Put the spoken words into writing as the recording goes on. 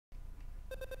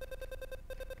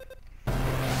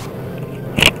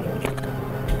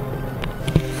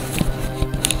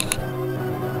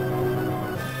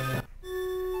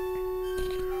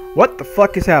What the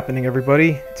fuck is happening,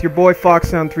 everybody? It's your boy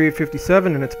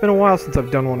FoxSound3857, and it's been a while since I've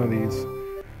done one of these.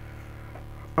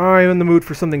 I'm in the mood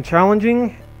for something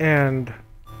challenging, and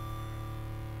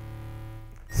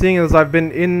seeing as I've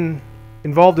been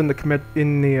involved in the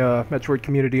Metroid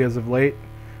community as of late,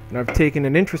 and I've taken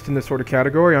an interest in this sort of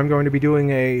category, I'm going to be doing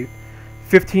a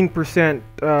 15%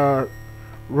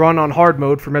 run on hard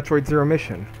mode for Metroid Zero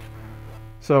Mission.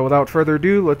 So without further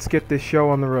ado, let's get this show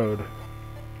on the road.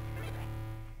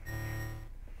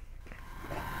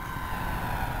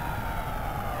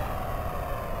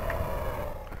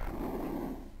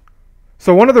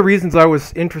 So one of the reasons I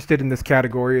was interested in this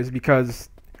category is because,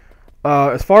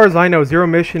 as far as I know, Zero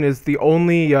Mission is the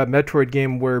only Metroid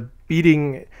game where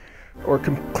beating or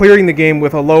clearing the game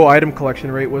with a low item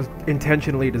collection rate was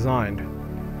intentionally designed.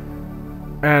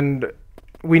 And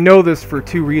we know this for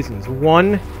two reasons.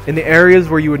 One, in the areas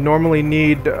where you would normally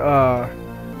need certain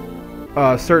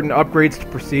upgrades to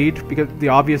proceed, because the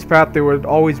obvious path, there would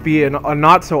always be a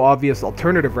not so obvious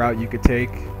alternative route you could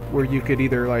take, where you could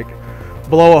either like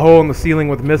blow a hole in the ceiling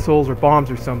with missiles or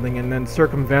bombs or something, and then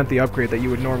circumvent the upgrade that you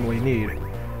would normally need.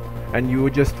 And you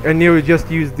would just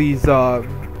use these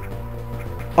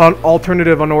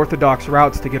alternative, unorthodox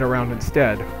routes to get around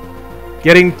instead.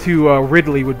 Getting to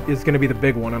Ridley is going to be the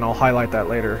big one, and I'll highlight that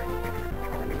later.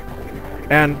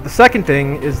 And the second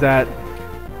thing is that,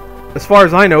 as far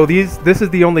as I know, this is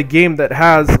the only game that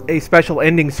has a special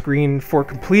ending screen for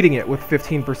completing it with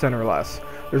 15% or less.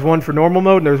 There's one for normal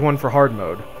mode and there's one for hard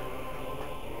mode.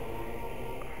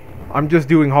 I'm just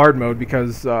doing hard mode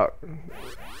because I'm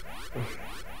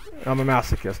a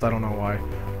masochist, I don't know why.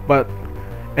 But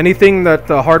anything that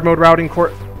the hard mode routing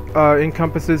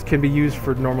encompasses can be used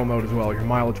for normal mode as well. Your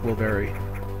mileage will vary.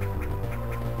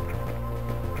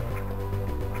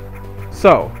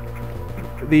 So,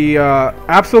 the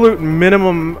absolute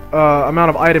minimum amount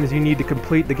of items you need to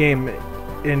complete the game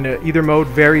in either mode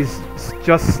varies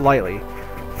just slightly.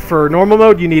 For normal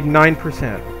mode, you need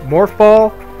 9%. Morph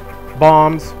Ball,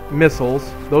 bombs,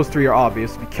 missiles, those three are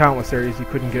obvious. There'd be countless areas you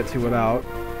couldn't get to without.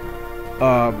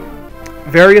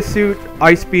 Various Suit,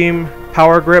 Ice Beam,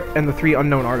 Power Grip, and the 3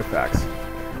 unknown artifacts.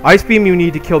 Ice Beam you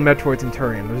need to kill Metroids in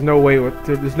Turian. There's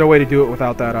no way to do it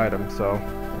without that item. So,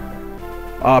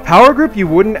 Power Grip you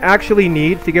wouldn't actually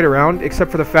need to get around, except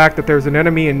for the fact that there's an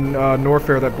enemy in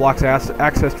Norfair that blocks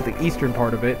access to the eastern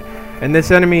part of it, and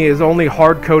this enemy is only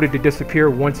hard-coded to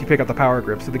disappear once you pick up the Power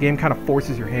Grip. So the game kind of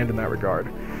forces your hand in that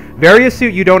regard. Various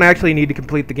Suit you don't actually need to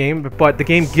complete the game, but the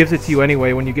game gives it to you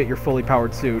anyway when you get your fully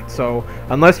powered suit. So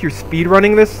unless you're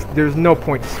speedrunning this, there's no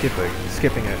point to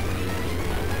skipping it.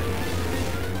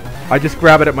 I just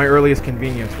grab it at my earliest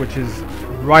convenience, which is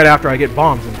right after I get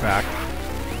bombs, in fact.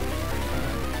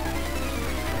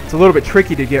 It's a little bit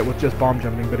tricky to get with just bomb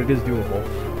jumping, but it is doable.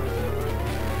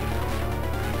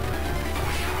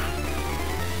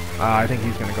 I think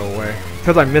he's gonna go away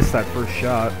because I missed that first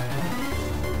shot.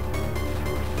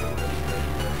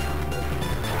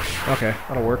 Okay,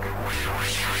 that'll work.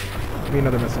 Give me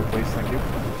another missile, please. Thank you.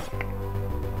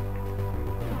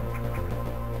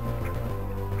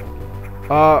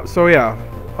 So yeah,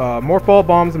 Morph Ball,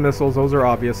 bombs, and missiles, those are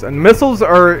obvious. And missiles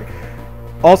are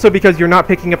also because you're not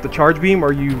picking up the charge beam,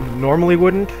 or you normally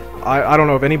wouldn't. I don't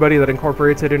know of anybody that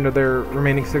incorporates it into their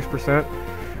remaining 6%.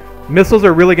 Missiles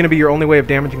are really going to be your only way of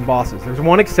damaging bosses. There's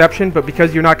one exception, but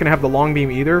because you're not going to have the long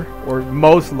beam either, or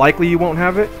most likely you won't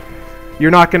have it,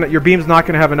 your beam's not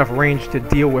going to have enough range to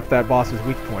deal with that boss's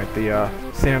weak point, the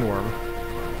sandworm.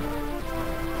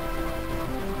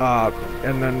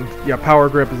 And then, yeah, Power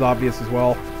Grip is obvious as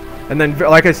well. And then,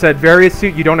 like I said, Various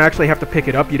Suit, you don't actually have to pick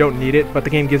it up, you don't need it, but the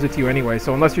game gives it to you anyway,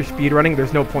 so unless you're speedrunning,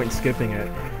 there's no point in skipping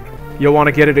it. You'll want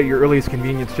to get it at your earliest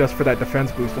convenience just for that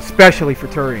defense boost, especially for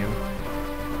Turian.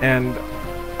 And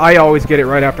I always get it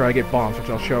right after I get bombs,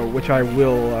 which I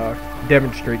will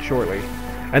demonstrate shortly.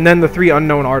 And then the 3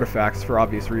 unknown artifacts for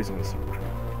obvious reasons.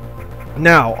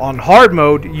 Now, on hard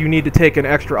mode, you need to take an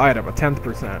extra item, a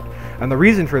 10%. And the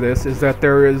reason for this is that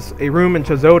there is a room in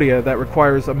Chazodia that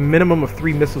requires a minimum of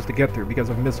 3 missiles to get through because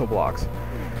of missile blocks.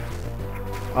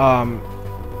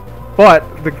 But,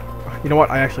 you know what,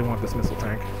 I actually want this missile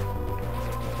tank.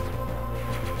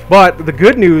 But the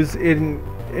good news in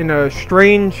a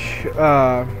strange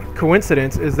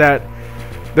coincidence is that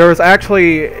there is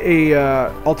actually a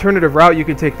alternative route you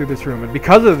can take through this room, and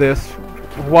because of this,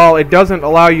 while it doesn't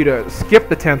allow you to skip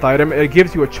the 10th item, it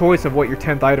gives you a choice of what your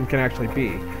 10th item can actually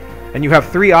be. And you have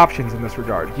 3 options in this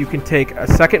regard. You can take a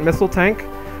second missile tank,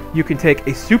 you can take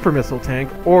a super missile tank,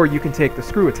 or you can take the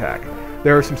screw attack.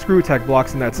 There are some screw attack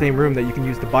blocks in that same room that you can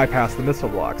use to bypass the missile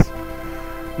blocks.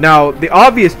 Now, the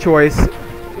obvious choice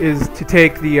is to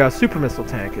take the super missile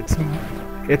tank.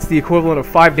 It's the equivalent of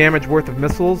 5 damage worth of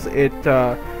missiles. It's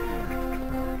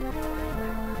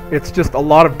just a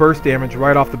lot of burst damage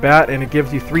right off the bat, and it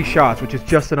gives you 3 shots, which is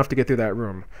just enough to get through that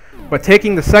room. But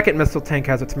taking the second missile tank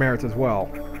has its merits as well.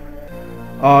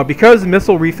 Because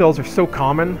missile refills are so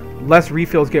common, less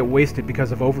refills get wasted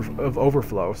because of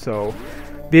overflow. So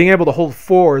being able to hold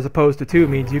 4 as opposed to 2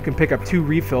 means you can pick up 2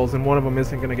 refills and one of them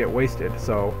isn't going to get wasted.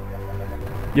 So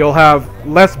you'll have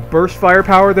less burst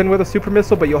firepower than with a super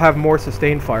missile, but you'll have more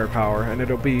sustained firepower, and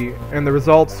the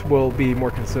results will be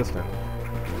more consistent.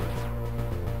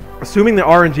 Assuming the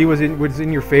RNG was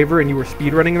in your favor and you were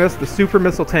speedrunning this, the super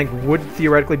missile tank would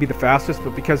theoretically be the fastest,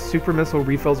 but because super missile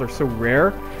refills are so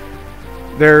rare,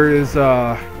 there is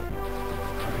a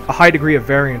high degree of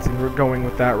variance in going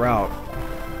with that route.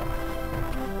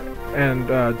 And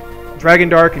Dragon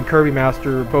Dark and Kirby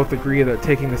Master both agree that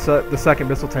taking the second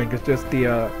missile tank is just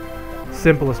the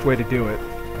simplest way to do it.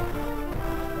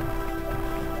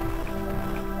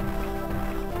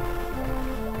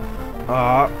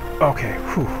 Okay,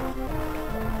 whew.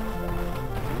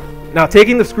 Now,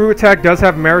 taking the screw attack does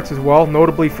have merits as well,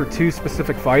 notably for 2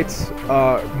 specific fights,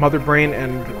 Mother Brain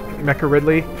and Mecha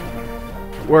Ridley,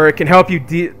 where it can help you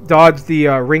dodge the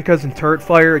Rinkas and turret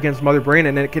fire against Mother Brain,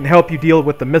 and it can help you deal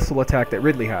with the missile attack that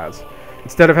Ridley has.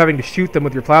 Instead of having to shoot them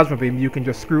with your plasma beam, you can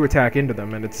just screw attack into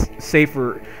them, and it's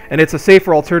safer. And it's a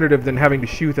safer alternative than having to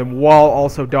shoot them while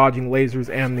also dodging lasers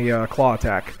and the claw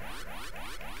attack.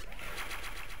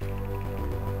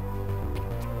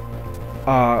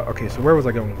 Okay, so where was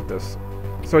I going with this?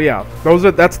 So yeah,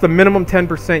 that's the minimum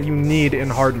 10% you need in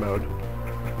hard mode.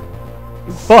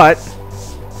 But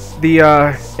the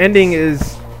ending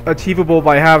is achievable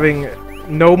by having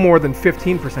no more than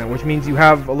 15%, which means you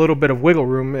have a little bit of wiggle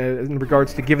room in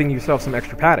regards to giving yourself some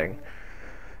extra padding.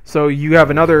 So you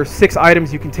have another 6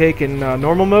 items you can take in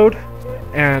normal mode,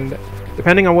 and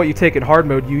depending on what you take in hard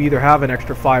mode, you either have an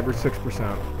extra 5 or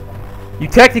 6%. You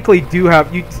technically do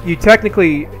have, you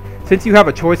technically, since you have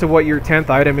a choice of what your 10th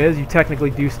item is, you technically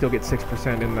do still get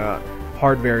 6% in the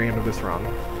hard variant of this run.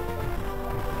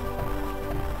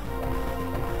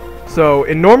 So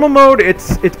in normal mode,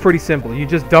 it's pretty simple. You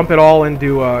just dump it all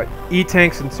into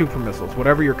E-tanks and super missiles,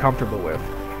 whatever you're comfortable with.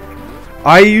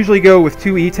 I usually go with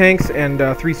 2 E-tanks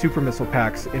and 3 super missile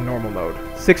packs in normal mode.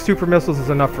 6 super missiles is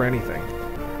enough for anything.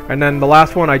 And then the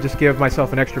last one, I just give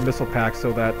myself an extra missile pack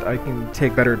so that I can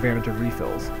take better advantage of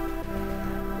refills.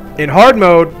 In hard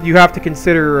mode, you have to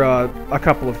consider a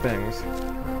couple of things.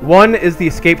 One is the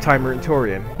escape timer in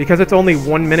Torian. Because it's only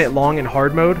 1 minute long in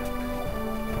hard mode,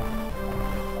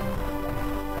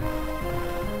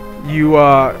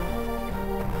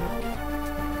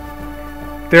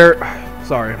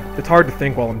 sorry, it's hard to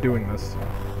think while I'm doing this.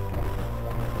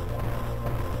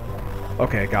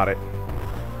 Okay, got it.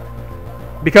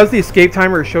 Because the escape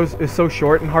timer is so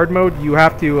short in hard mode, you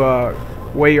have to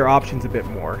weigh your options a bit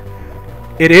more.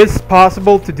 It is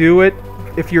possible to do it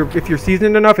if you're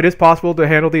seasoned enough. It is possible to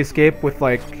handle the escape with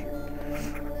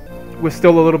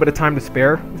still a little bit of time to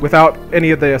spare without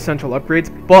any of the essential upgrades,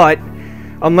 but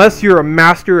unless you're a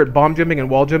master at bomb jumping and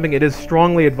wall jumping, it is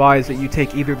strongly advised that you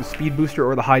take either the speed booster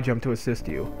or the high jump to assist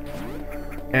you.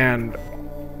 And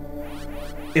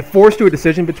if forced to a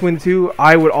decision between the two,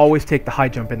 I would always take the high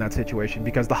jump in that situation,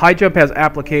 because the high jump has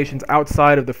applications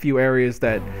outside of the few areas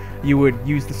that you would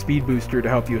use the speed booster to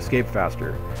help you escape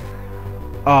faster.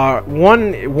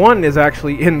 One is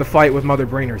actually in the fight with Mother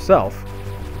Brain herself.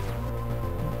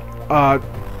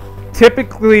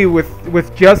 Typically,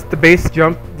 with just the base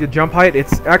jump, the jump height,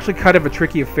 it's actually kind of a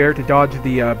tricky affair to dodge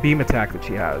the beam attack that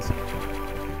she has,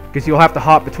 because you'll have to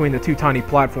hop between the 2 tiny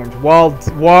platforms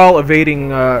while evading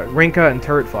Rinka and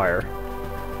turret fire.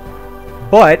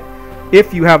 But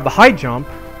if you have the high jump,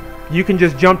 you can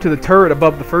just jump to the turret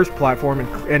above the first platform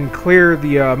and clear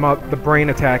the brain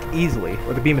attack easily,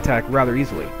 or the beam attack rather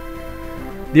easily.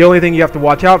 The only thing you have to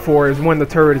watch out for is when the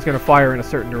turret is going to fire in a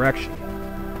certain direction,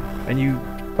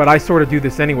 but I sort of do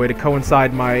this anyway to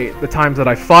coincide the times that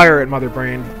I fire at Mother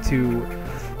Brain to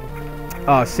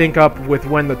sync up with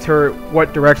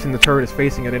what direction the turret is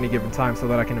facing at any given time, so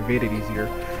that I can evade it easier.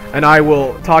 And I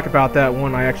will talk about that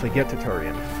when I actually get to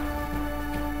Turian.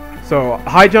 So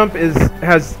high jump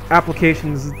has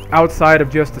applications outside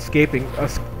of just escaping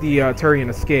the Turian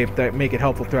escape that make it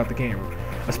helpful throughout the game,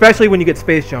 especially when you get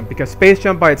space jump, because space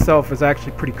jump by itself is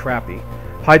actually pretty crappy.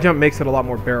 High jump makes it a lot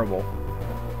more bearable.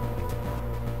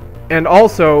 And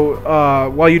also,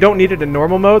 while you don't need it in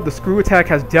normal mode, the screw attack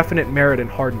has definite merit in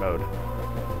hard mode.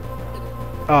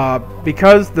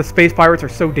 Because the space pirates are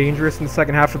so dangerous in the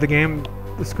second half of the game,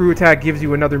 the screw attack gives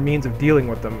you another means of dealing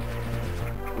with them,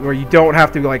 where you don't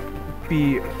have to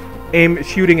be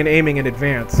shooting and aiming in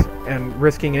advance and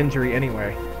risking injury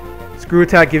anyway. Screw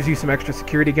attack gives you some extra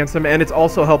security against them, and it's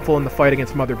also helpful in the fight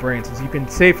against Mother Brains, as you can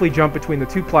safely jump between the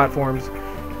two platforms,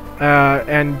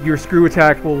 and your screw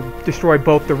attack will destroy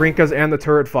both the Rinkas and the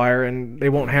turret fire, and they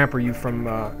won't hamper you from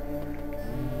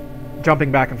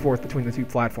jumping back and forth between the two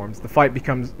platforms. The fight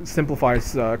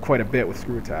simplifies quite a bit with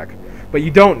screw attack, but you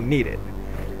don't need it.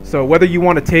 So whether you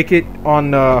want to take it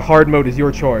on hard mode is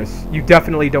your choice. You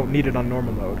definitely don't need it on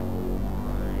normal mode.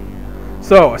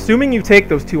 So, assuming you take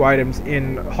those two items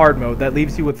in hard mode, that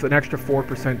leaves you with an extra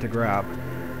 4% to grab.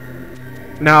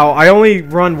 Now, I only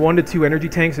run 1 to 2 energy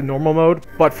tanks in normal mode,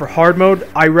 but for hard mode,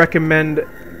 I recommend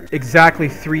exactly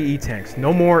 3 E-tanks,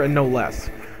 no more and no less.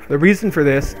 The reason for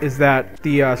this is that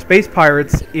the space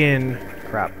pirates in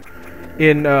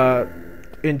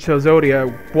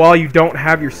Chozodia, while you don't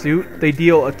have your suit, they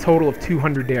deal a total of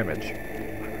 200 damage.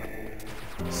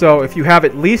 So if you have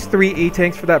at least 3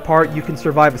 E-tanks for that part, you can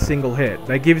survive a single hit.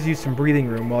 That gives you some breathing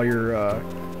room while you're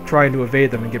trying to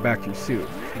evade them and get back to your suit.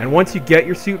 And once you get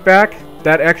your suit back,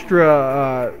 that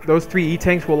extra, those 3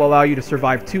 E-tanks will allow you to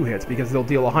survive 2 hits because they'll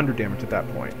deal 100 damage at that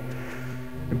point.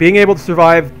 And being able to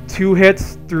survive 2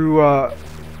 hits through,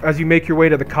 as you make your way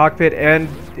to the cockpit and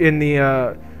in the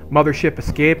mothership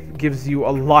escape gives you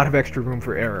a lot of extra room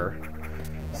for error.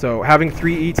 So having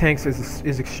 3 E-tanks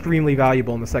is extremely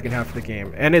valuable in the second half of the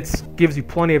game, and it gives you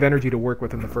plenty of energy to work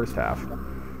with in the first half.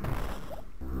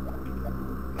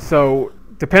 So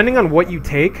depending on what you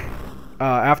take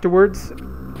afterwards,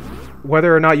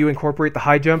 whether or not you incorporate the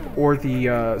high jump or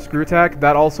the screw attack,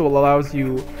 that also allows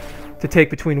you to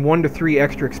take between 1 to 3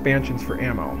 extra expansions for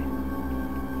ammo.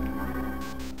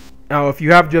 Now if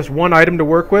you have just one item to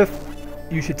work with,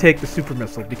 you should take the super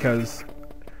missile because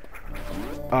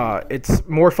it's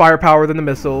more firepower than the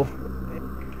missile.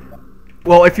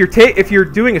 Well, if you're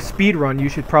doing a speed run, you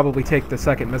should probably take the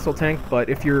second missile tank. But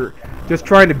if you're just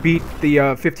trying to beat the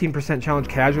 15% challenge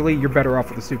casually, you're better off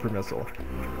with the super missile.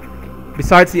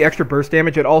 Besides the extra burst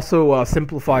damage, it also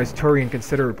simplifies Turian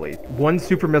considerably. One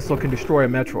super missile can destroy a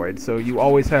Metroid, so you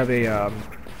always have a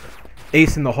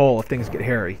ace in the hole if things get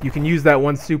hairy. You can use that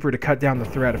one super to cut down the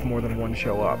threat if more than one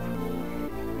show up.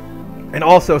 And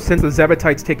also, since the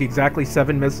Zebatites take exactly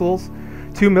 7 missiles,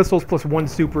 2 missiles plus 1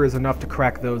 super is enough to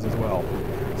crack those as well.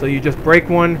 So you just break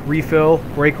one, refill,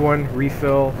 break one,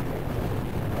 refill,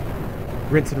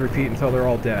 rinse and repeat until they're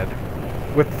all dead.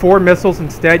 With 4 missiles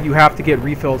instead, you have to get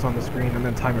refills on the screen and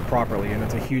then time it properly, and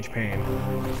it's a huge pain.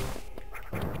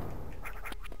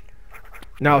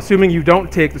 Now, assuming you don't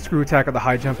take the screw attack or the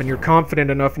high jump and you're confident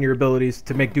enough in your abilities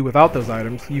to make do without those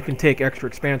items, you can take extra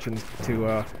expansions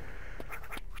to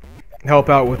help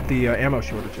out with the ammo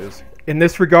shortages. In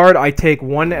this regard, I take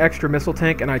 1 extra missile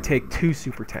tank and I take 2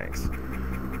 super tanks.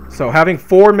 So having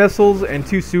 4 missiles and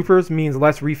 2 supers means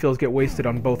less refills get wasted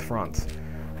on both fronts.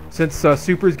 Since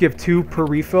supers give 2 per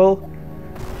refill,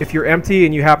 if you're empty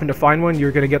and you happen to find one,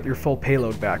 you're going to get your full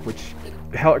payload back, which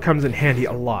comes in handy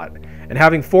a lot. And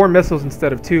having 4 missiles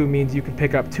instead of 2 means you can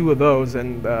pick up 2 of those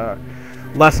and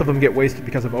less of them get wasted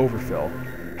because of overfill.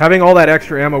 Having all that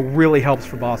extra ammo really helps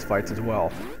for boss fights as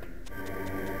well.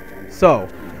 So,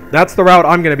 that's the route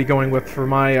I'm going to be going with for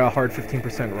my hard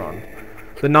 15% run.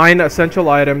 The 9 essential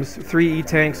items, 3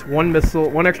 E-tanks, 1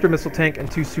 extra missile tank,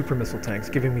 and 2 super missile tanks,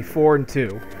 giving me 4 and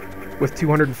 2, with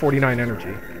 249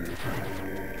 energy.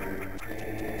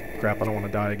 Crap, I don't want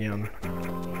to die again.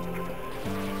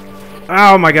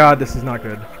 Oh my god, this is not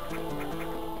good.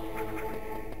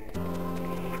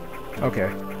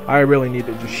 Okay, I really need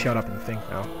to just shut up and think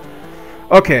now.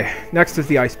 Okay, next is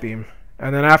the Ice Beam.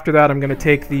 And then after that, I'm going to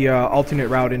take the alternate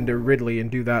route into Ridley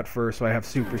and do that first, so I have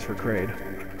supers for Kraid.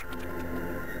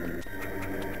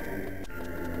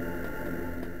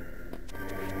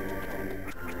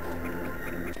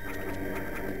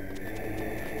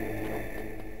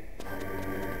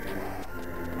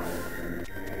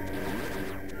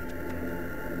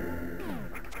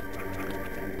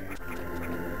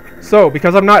 So,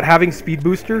 because I'm not having Speed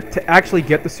Booster, to actually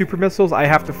get the Super Missiles, I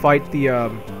have to fight the,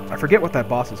 I forget what that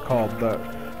boss is called,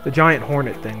 the giant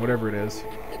hornet thing, whatever it is.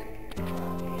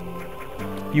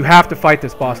 You have to fight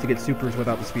this boss to get Supers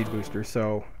without the Speed Booster,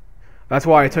 so that's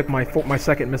why I took my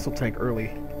second missile tank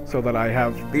early, so that I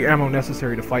have the ammo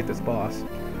necessary to fight this boss.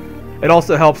 It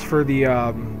also helps for the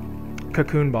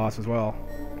Cocoon boss as well.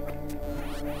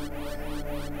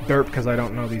 Derp, because I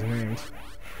don't know these names.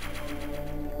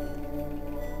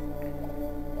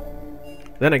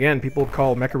 Then again, people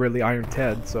call Mecha Ridley Iron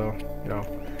Ted, so, you know,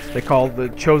 they call the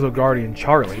Chozo Guardian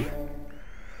Charlie.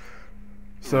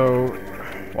 So,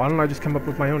 why don't I just come up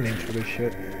with my own names for this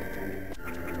shit?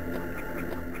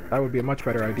 That would be a much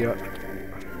better idea.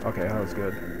 Okay, that was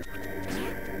good.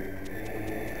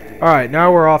 Alright,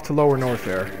 now we're off to Lower North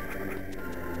there.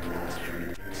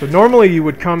 So normally you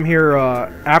would come here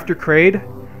after Kraid,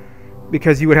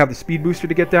 because you would have the speed booster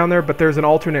to get down there, but there's an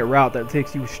alternate route that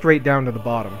takes you straight down to the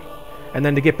bottom. And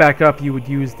then to get back up, you would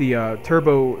use the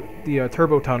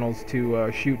turbo tunnels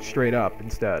to shoot straight up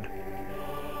instead.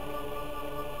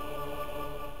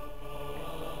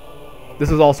 This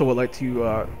is also what lets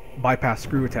you bypass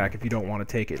Screw Attack if you don't want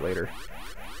to take it later.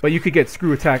 But you could get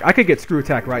Screw Attack. I could get Screw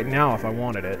Attack right now if I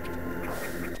wanted it.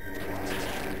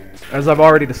 As I've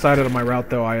already decided on my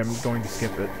route, though, I am going to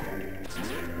skip it.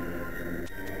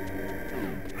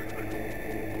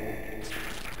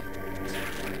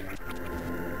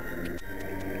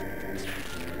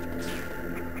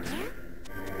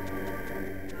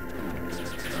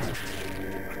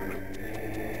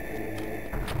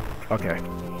 Okay.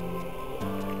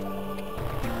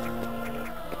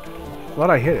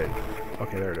 Thought I hit it.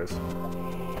 Okay, there it is.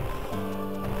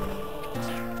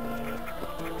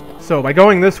 So by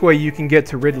going this way, you can get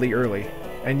to Ridley early,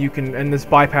 and this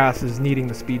bypasses needing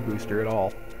the speed booster at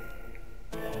all.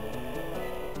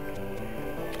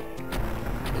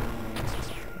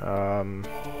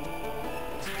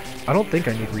 I don't think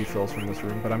I need refills from this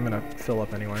room, but I'm gonna fill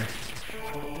up anyway.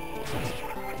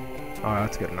 Oh,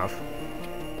 that's good enough.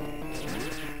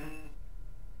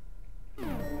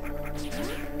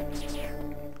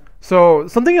 So,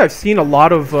 something I've seen a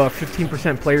lot of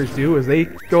 15% players do is they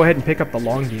go ahead and pick up the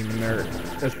long beam in their,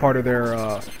 as part of their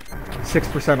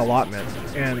 6% allotment.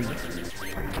 And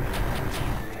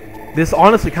this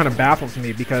honestly kind of baffles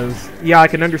me because, yeah, I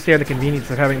can understand the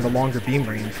convenience of having the longer beam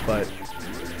range, but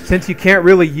since you can't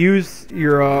really use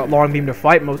your long beam to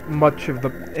fight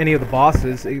any of the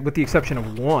bosses, with the exception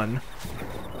of one,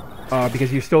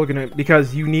 because you're still gonna,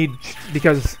 because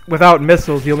without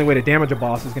missiles, the only way to damage a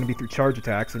boss is gonna be through charge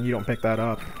attacks, and you don't pick that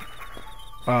up.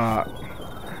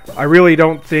 I really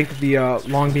don't think the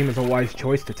long beam is a wise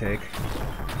choice to take.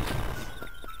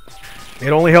 It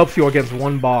only helps you against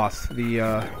one boss,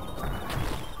 the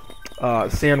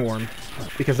Sandworm,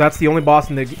 because that's the only boss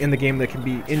in the game that can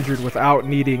be injured without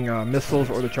needing missiles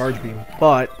or the charge beam.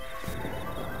 But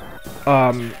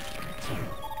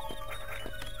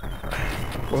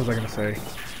what was I gonna say?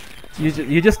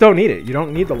 You just don't need it. You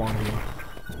don't need the long beam.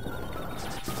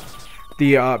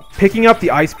 The picking up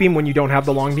the ice beam when you don't have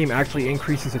the long beam actually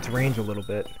increases its range a little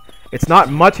bit. It's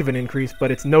not much of an increase,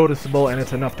 but it's noticeable and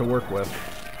it's enough to work with.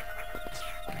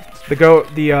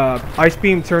 The ice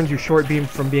beam turns your short beam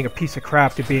from being a piece of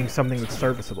crap to being something that's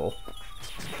serviceable.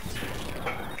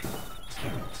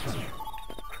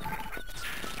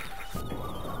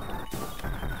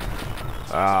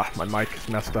 Ah, my mic is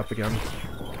messed up again.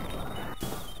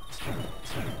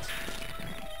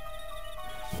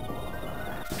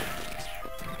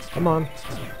 Come on.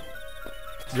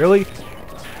 Really?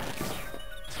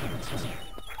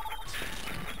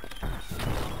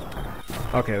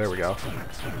 Okay, there we go.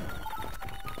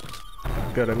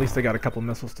 Good, at least I got a couple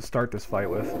missiles to start this fight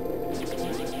with.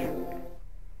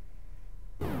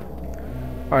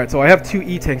 Alright, so I have 2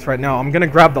 E-tanks right now. I'm gonna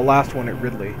grab the last one at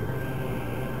Ridley.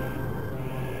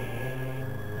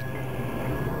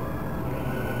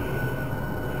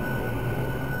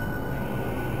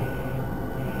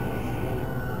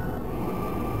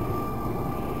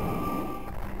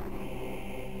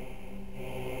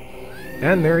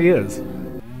 And there he is.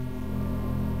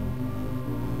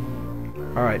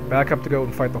 Alright, back up to go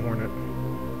and fight the Hornet.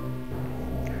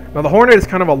 Now the Hornet is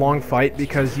kind of a long fight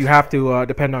because you have to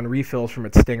depend on refills from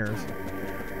its stingers.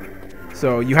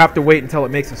 So you have to wait until it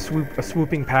makes a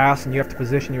swooping pass, and you have to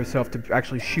position yourself to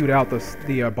actually shoot out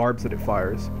the barbs that it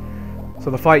fires. So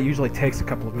the fight usually takes a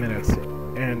couple of minutes,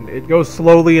 and it goes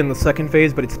slowly in the second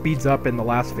phase, but it speeds up in the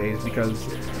last phase because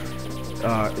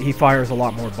he fires a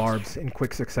lot more barbs in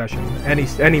quick succession, and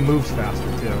he moves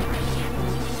faster too.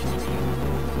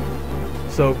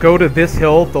 So go to this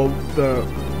hill,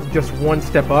 just one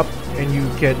step up, and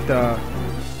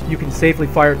you can safely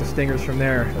fire at the stingers from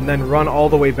there, and then run all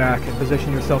the way back and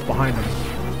position yourself behind them.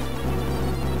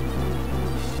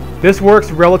 This works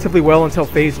relatively well until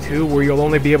phase 2, where you'll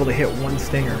only be able to hit one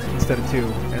stinger instead of 2,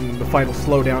 and the fight will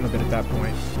slow down a bit at that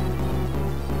point.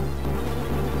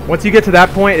 Once you get to that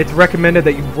point, it's recommended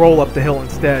that you roll up the hill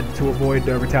instead to avoid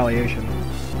retaliation.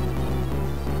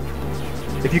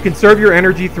 If you conserve your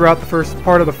energy throughout the first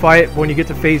part of the fight, when you get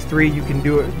to phase 3, you can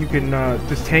do it. You can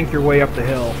just tank your way up the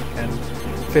hill and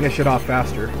finish it off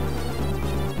faster.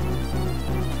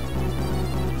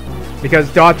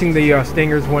 Because dodging the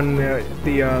stingers when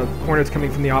the Hornet's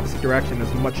coming from the opposite direction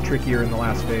is much trickier in the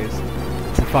last phase.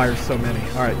 It fires so many.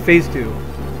 All right, phase 2.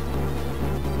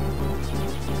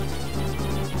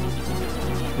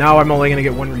 Now I'm only going to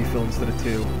get 1 refill instead of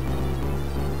 2.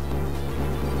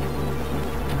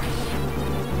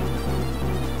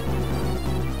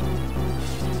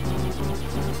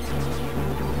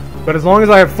 But as long as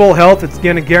I have full health, it's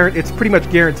pretty much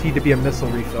guaranteed to be a missile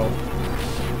refill.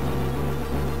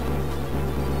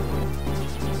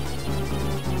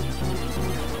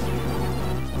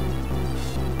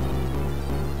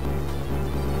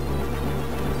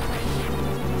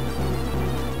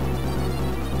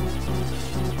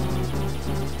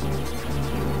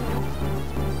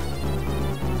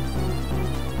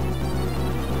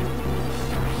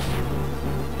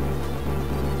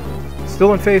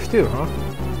 Still in phase 2, huh?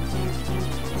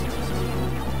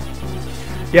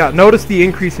 Yeah, notice the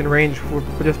increase in range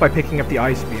just by picking up the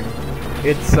ice beam.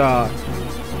 It's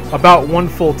about 1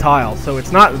 full tile, so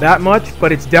it's not that much,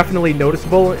 but it's definitely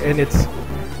noticeable, and it's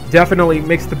definitely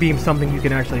makes the beam something you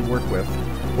can actually work with.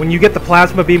 When you get the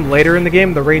plasma beam later in the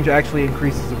game, the range actually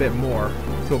increases a bit more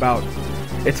to about...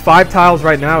 It's 5 tiles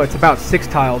right now, it's about 6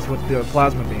 tiles with the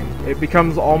plasma beam. It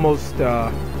becomes almost...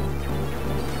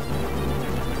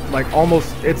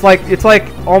 it's like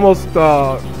almost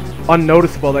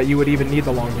unnoticeable that you would even need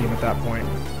the long beam at that point.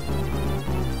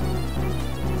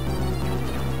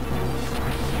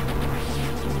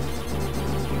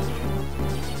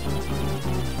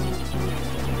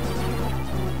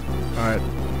 Alright.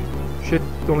 Should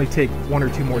only take 1 or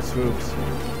 2 more swoops.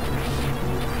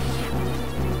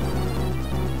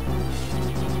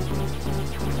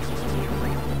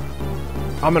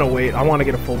 I'm gonna wait. I want to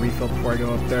get a full refill before I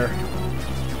go up there.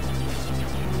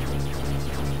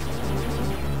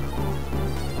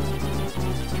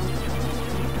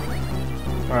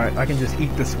 Alright, I can just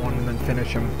eat this one and then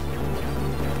finish him.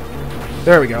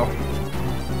 There we go.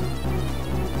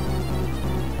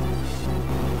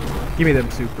 Give me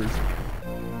them supers.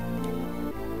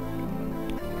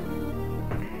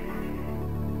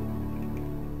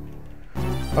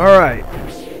 Alright.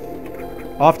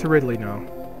 Off to Ridley now.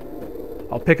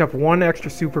 I'll pick up 1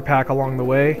 extra super pack along the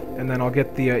way, and then I'll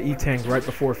get the E-Tank right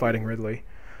before fighting Ridley.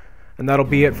 And that'll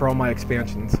be it for all my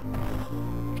expansions.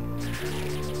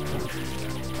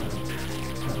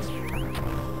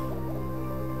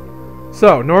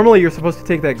 So, normally you're supposed to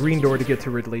take that green door to get to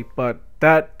Ridley, but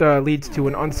that leads to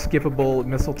an unskippable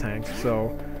missile tank,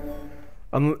 so...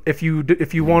 if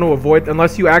you want to avoid...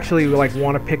 Unless you actually like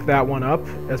want to pick that one up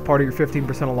as part of your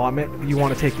 15% allotment, you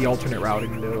want to take the alternate route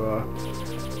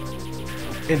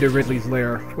into Ridley's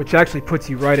lair, which actually puts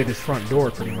you right at his front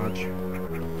door, pretty much.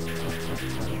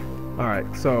 Alright,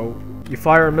 so you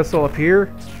fire a missile up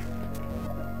here,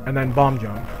 and then bomb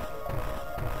jump.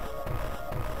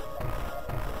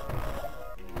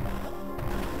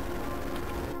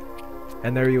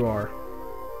 And there you are.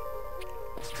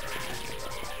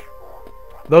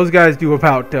 Those guys do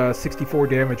about 64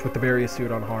 damage with the various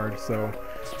suit on hard, so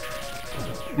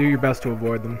do your best to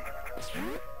avoid them.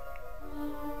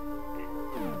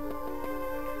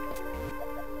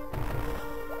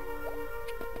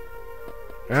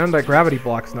 And that gravity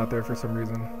block's not there for some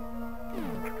reason.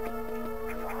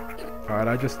 Alright,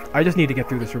 I just need to get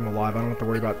through this room alive. I don't have to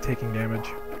worry about taking damage.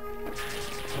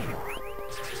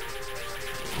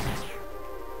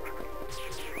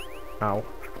 Ow.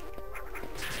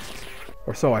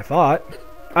 Or so I thought.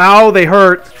 Ow, they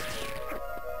hurt!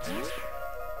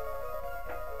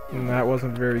 And that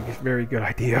wasn't a very good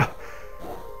idea.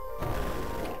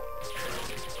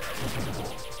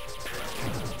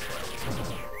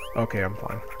 Okay, I'm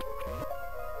fine.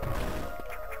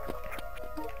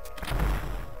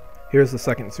 Here's the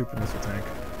second super missile tank.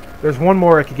 There's one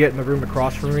more I could get in the room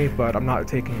across from me, but I'm not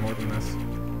taking more than this.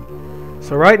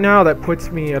 So right now that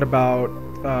puts me at about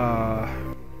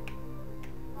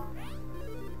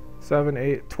 7,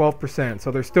 8, 12%. So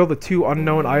there's still the 2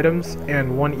 unknown items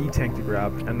and 1 E-Tank to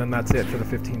grab, and then that's it for the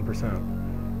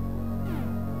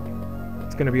 15%.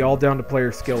 It's going to be all down to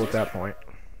player skill at that point.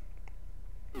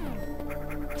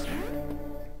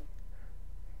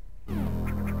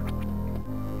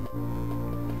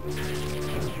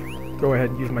 Go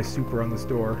ahead and use my super on this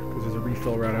door, because there's a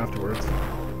refill right afterwards.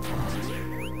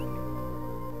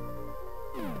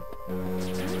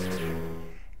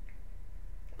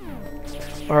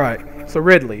 Alright, so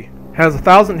Ridley has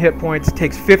 1,000 hit points,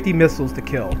 takes 50 missiles to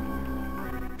kill.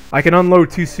 I can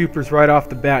unload 2 supers right off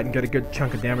the bat and get a good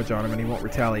chunk of damage on him and he won't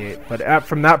retaliate. But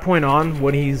from that point on,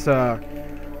 when he's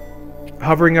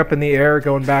hovering up in the air,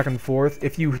 going back and forth,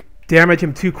 if you damage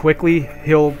him too quickly,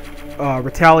 he'll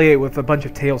retaliate with a bunch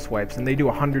of tail swipes, and they do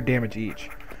 100 damage each.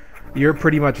 You're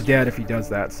pretty much dead if he does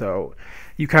that, so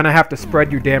you kind of have to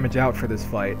spread your damage out for this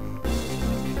fight.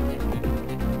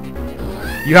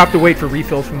 You have to wait for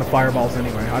refills from the fireballs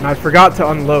anyway, and I forgot to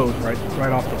unload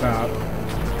right off the bat.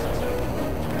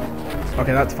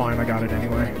 Okay, that's fine, I got it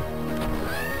anyway.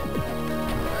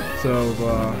 So,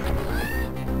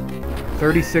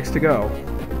 36 to go.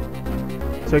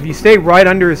 So if you stay right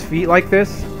under his feet like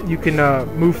this, you can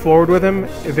move forward with him,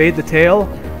 evade the tail,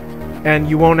 and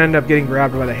you won't end up getting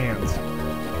grabbed by the hands.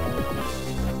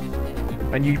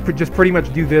 And you could just pretty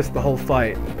much do this the whole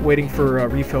fight, waiting for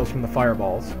refills from the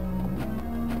fireballs.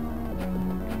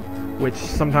 Which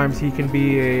sometimes he can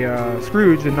be a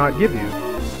Scrooge and not give you.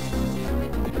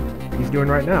 He's doing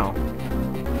right now.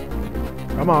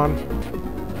 Come on.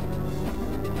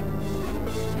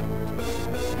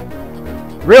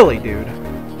 Really, dude?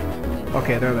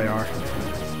 Okay, there they are.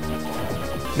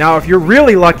 Now, if you're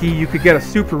really lucky, you could get a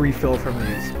super refill from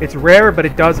these. It's rare, but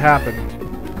it does happen.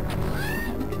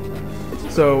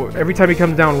 So, every time he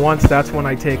comes down once, that's when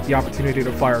I take the opportunity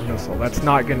to fire a missile. That's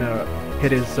not gonna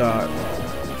hit his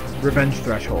revenge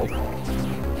threshold.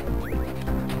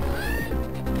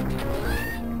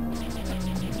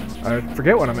 I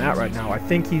forget what I'm at right now. I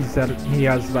think he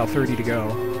has about 30 to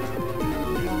go.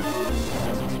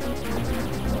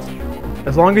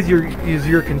 As long as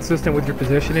you're consistent with your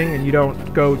positioning and you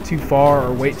don't go too far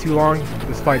or wait too long,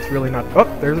 this fight's really not... Oh,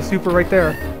 there's a super right there.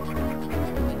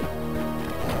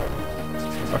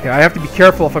 Okay, I have to be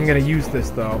careful if I'm going to use this,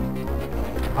 though.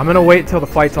 I'm going to wait until the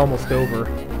fight's almost over.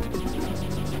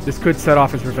 This could set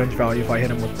off his revenge value if I hit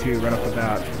him with 2 right off the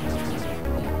bat.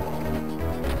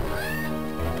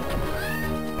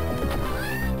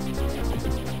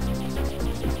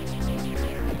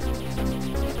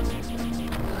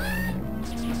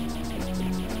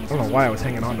 I don't know why I was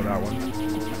hanging on to that one.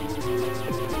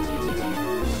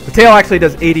 The tail actually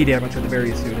does 80 damage with the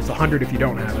various suit. It's 100 if you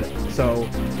don't have it. So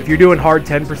if you're doing hard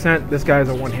 10%, this guy is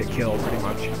a one-hit kill pretty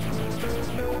much.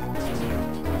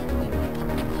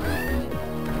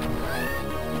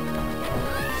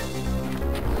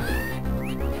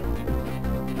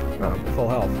 Oh, full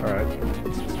health. Alright.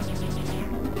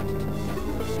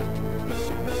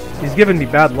 He's giving me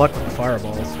bad luck with the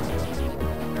fireballs.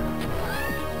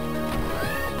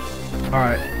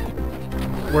 Alright.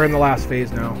 We're in the last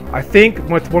phase now. I think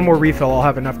with one more refill, I'll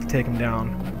have enough to take him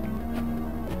down.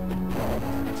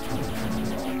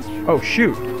 Oh,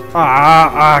 shoot.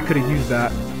 I could have used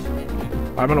that.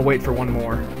 I'm going to wait for one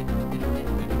more.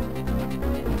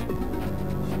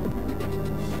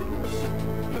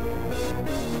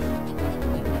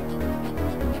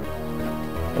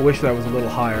 I wish that was a little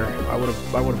higher. I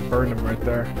would have burned him right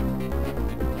there.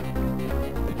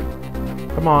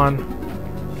 Come on.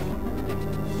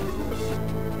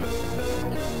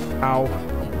 Ow.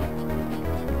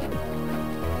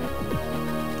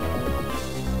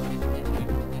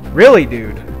 Really,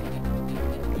 dude?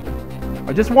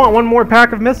 I just want one more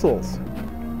pack of missiles.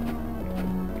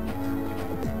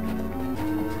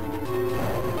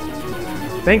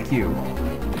 Thank you.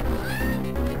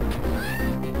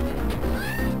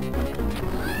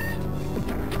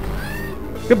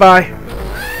 Goodbye.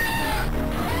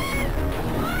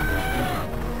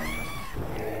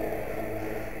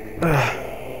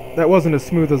 That wasn't as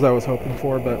smooth as I was hoping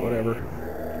for, but whatever.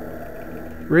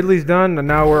 Ridley's done, and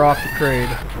now we're off to Kraid.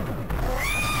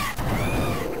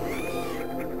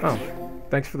 Oh,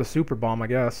 thanks for the super bomb, I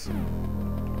guess.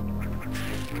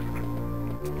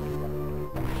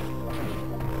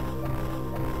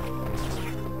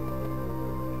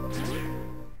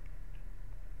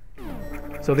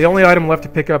 So the only item left to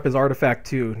pick up is Artifact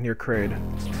 2 near Kraid.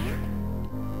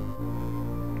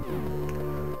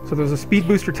 So there's a speed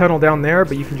booster tunnel down there,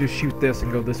 but you can just shoot this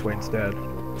and go this way instead.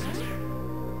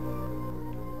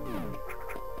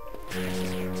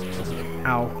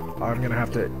 Ow. I'm gonna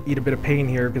have to eat a bit of pain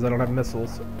here because I don't have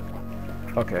missiles.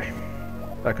 Okay.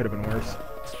 That could have been worse.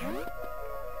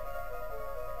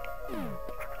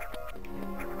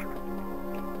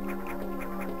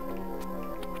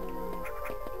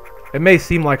 It may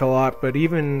seem like a lot, but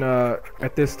even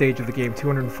at this stage of the game,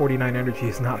 249 energy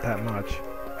is not that much.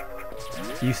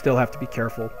 You still have to be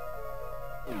careful.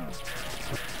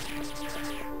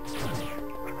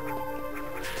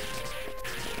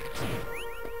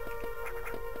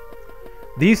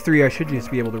 These 3 I should just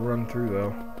be able to run through,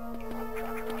 though.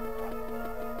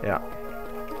 Yeah.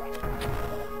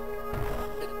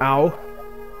 Ow.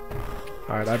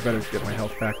 Alright, I better get my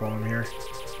health back while I'm here.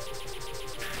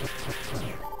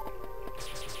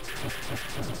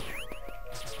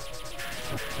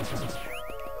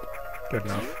 Good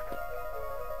enough.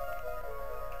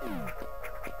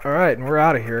 Alright, and we're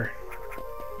out of here.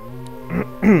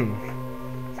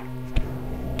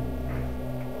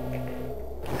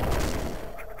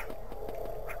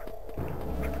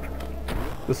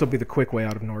 This will be the quick way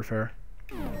out of Norfair.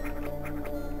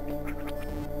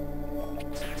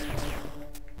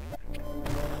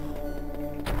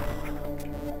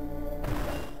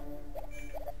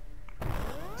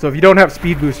 So if you don't have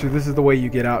speed booster, this is the way you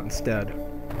get out instead.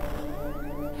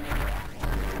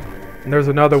 And there's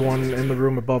another one in the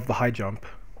room above the high jump.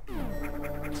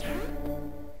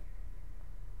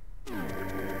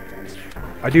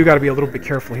 I do gotta be a little bit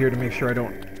careful here to make sure I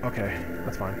don't... Okay,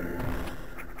 that's fine.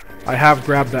 I have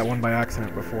grabbed that one by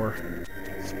accident before.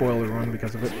 Spoiler run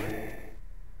because of it.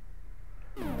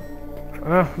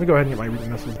 Let me go ahead and get my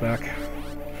missiles back.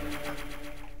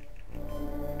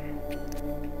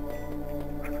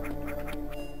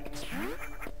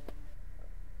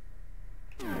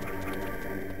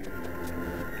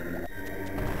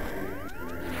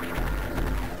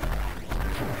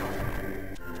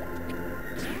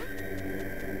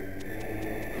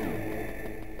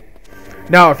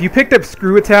 Now, if you picked up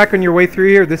Screw Attack on your way through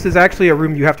here, this is actually a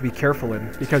room you have to be careful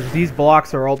in, because these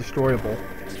blocks are all destroyable.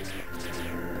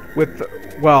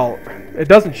 Well, it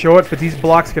doesn't show it, but these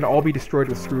blocks can all be destroyed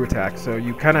with Screw Attack, so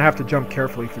you kind of have to jump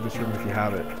carefully through this room if you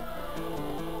have it.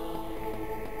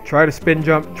 Try to spin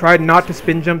jump, try not to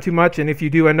spin jump too much, and if you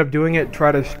do end up doing it,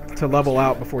 try to level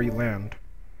out before you land.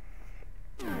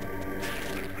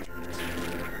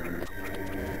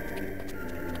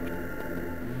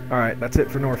 Alright, that's it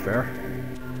for Norfair.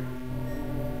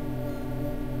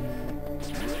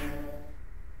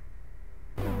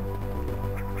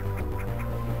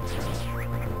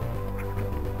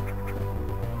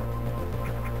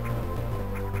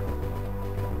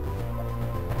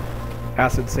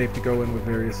 Acid safe to go in with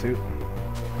various suit.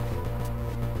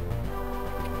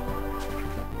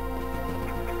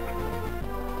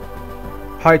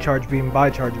 High charge beam,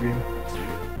 by charge beam.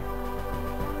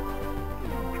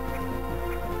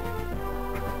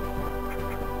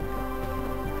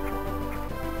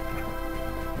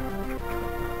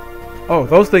 Oh,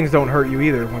 those things don't hurt you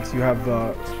either once you have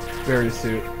various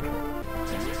suit.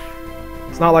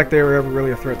 It's not like they were ever really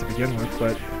a threat to begin with,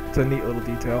 but it's a neat little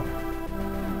detail.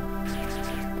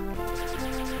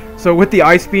 So with the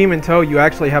ice beam in tow, you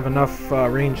actually have enough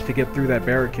range to get through that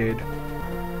barricade.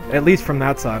 At least from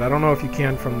that side. I don't know if you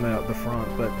can from the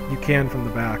front, but you can from the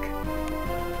back.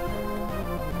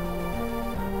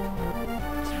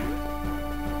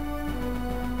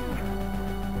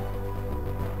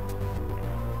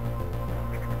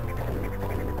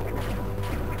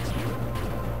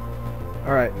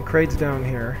 Alright, and Kraid's down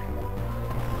here.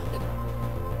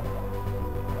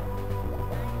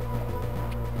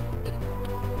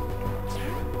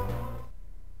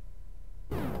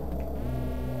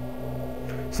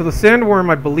 So the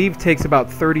sandworm, I believe, takes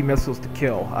about 30 missiles to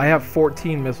kill. I have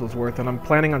 14 missiles worth, and I'm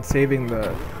planning on saving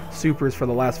the supers for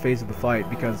the last phase of the fight,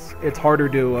 because it's harder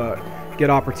to get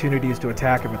opportunities to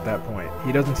attack him at that point.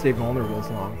 He doesn't stay vulnerable as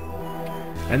long.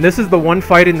 And this is the one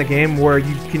fight in the game where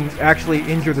you can actually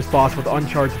injure this boss with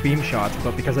uncharged beam shots,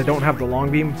 but because I don't have the long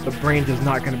beam, the range is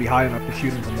not going to be high enough to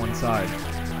shoot him from one side.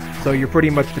 So you're pretty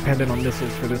much dependent on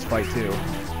missiles for this fight too.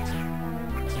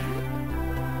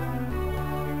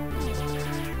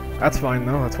 That's fine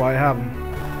though, that's why I have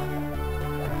them.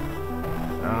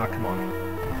 Ah, come on.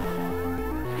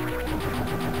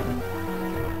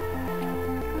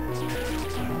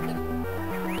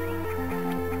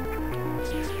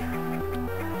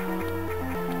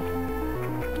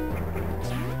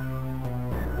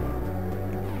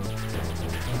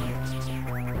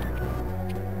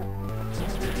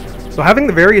 So having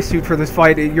the various suit for this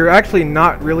fight, you're actually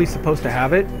not really supposed to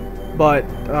have it, but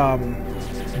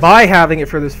by having it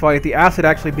for this fight, the acid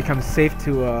actually becomes safe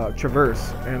to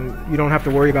traverse, and you don't have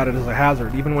to worry about it as a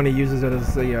hazard, even when he uses it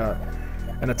as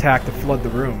an attack to flood the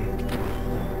room.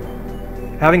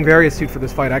 Having various suit for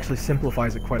this fight actually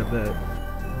simplifies it quite a bit.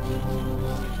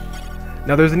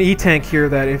 Now there's an E-tank here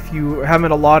that if you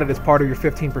haven't allotted as part of your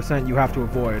 15%, you have to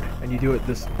avoid, and you do it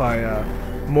this by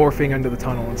morphing into the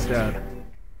tunnel instead.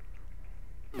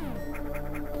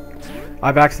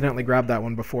 I've accidentally grabbed that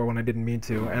one before when I didn't mean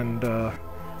to, and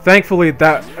thankfully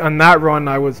on that run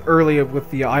I was early with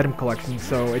the item collection,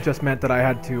 so it just meant that I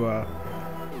had to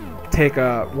take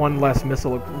one less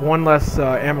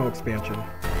ammo expansion.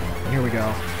 And here we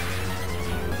go.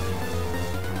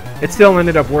 It still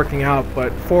ended up working out,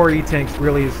 but 4 E-tanks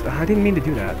really is... I didn't mean to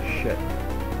do that. Shit.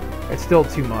 It's still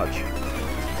too much.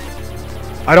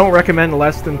 I don't recommend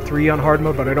less than 3 on hard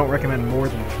mode, but I don't recommend more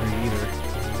than 3 either.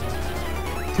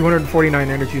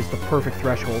 249 energy is the perfect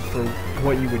threshold for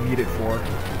what you would need it for.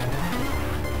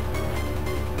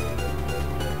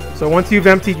 So once you've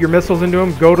emptied your missiles into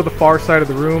him, go to the far side of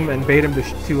the room and bait him to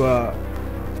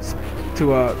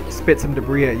spit some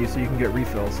debris at you so you can get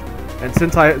refills. And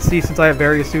since I have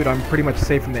various suit, I'm pretty much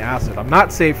safe from the acid. I'm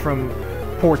not safe from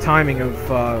poor timing of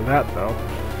that though.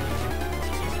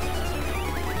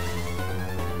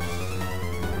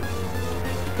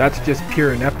 That's just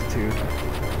pure ineptitude.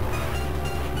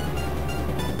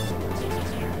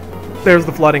 There's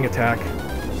the flooding attack.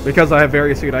 Because I have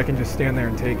Various Suit, I can just stand there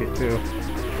and take it too.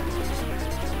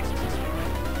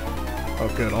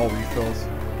 Oh good, all refills.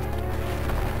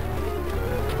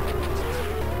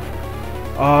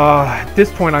 At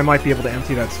this point I might be able to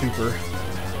empty that super.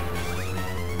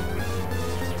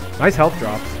 Nice health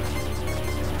drops.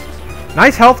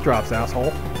 Nice health drops,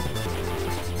 asshole.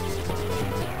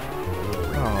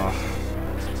 Oh.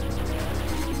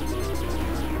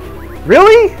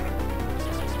 Really?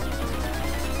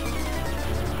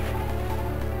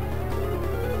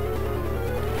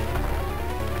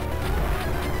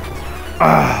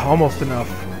 Almost enough.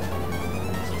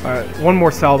 Alright, one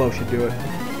more salvo should do it.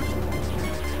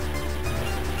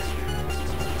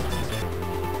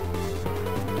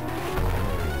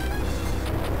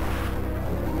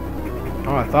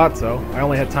 Oh, I thought so. I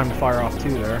only had time to fire off 2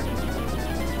 there.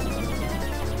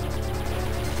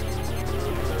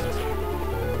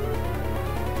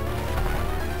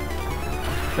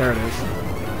 There it is.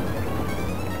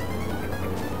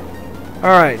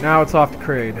 Alright, now it's off to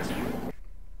Kraid.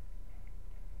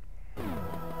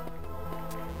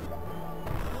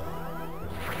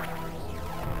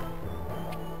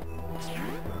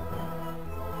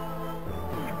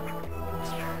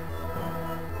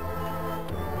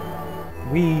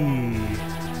 Whee!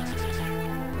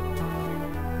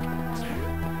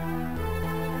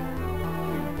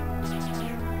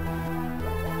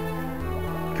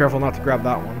 Careful not to grab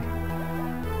that one.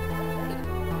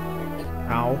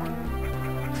 Ow.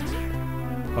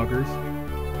 Buggers.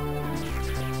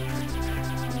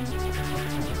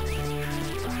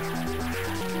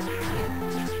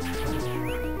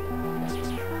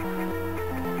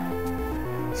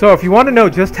 So if you want to know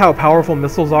just how powerful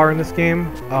missiles are in this game,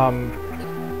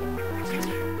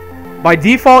 by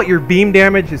default your beam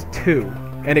damage is 2,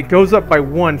 and it goes up by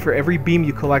 1 for every beam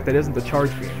you collect that isn't the charge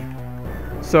beam.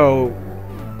 So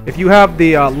if you have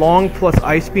the long plus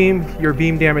ice beam, your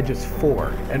beam damage is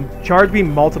 4, and charge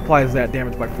beam multiplies that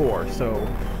damage by 4. So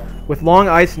with long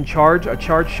ice and charge, a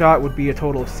charge shot would be a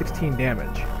total of 16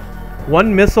 damage.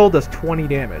 One missile does 20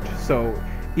 damage, so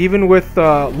even with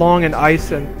long and ice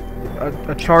and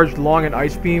a charged long and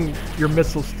ice beam, your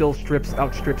missile still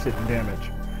outstrips it in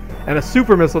damage. And a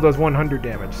super missile does 100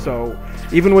 damage, so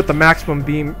even with the maximum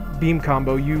beam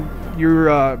combo,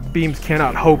 your beams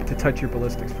cannot hope to touch your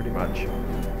ballistics pretty much.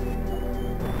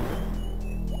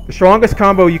 The strongest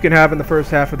combo you can have in the first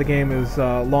half of the game is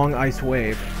Long Ice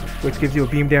Wave, which gives you a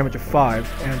beam damage of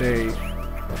 5 and a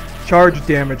charge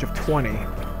damage of 20.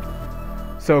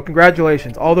 So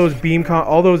congratulations, all those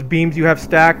beams you have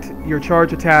stacked, your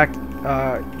charge attack,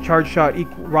 charge shot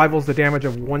rivals the damage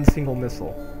of one single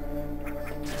missile.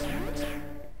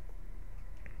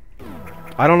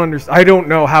 I don't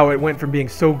know how it went from being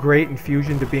so great in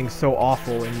Fusion to being so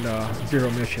awful in Zero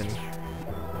Mission.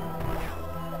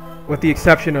 With the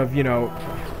exception of, you know,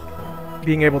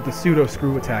 being able to pseudo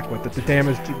screw attack with it.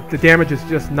 The damage is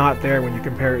just not there when you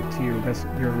compare it to your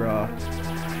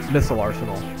missile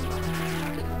arsenal.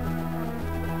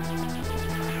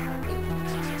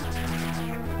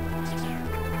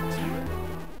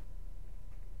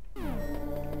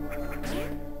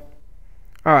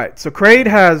 Alright, so Kraid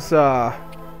has,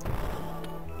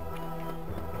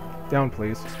 down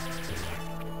please.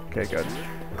 Okay, good.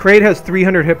 Kraid has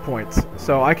 300 hit points,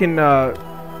 so I can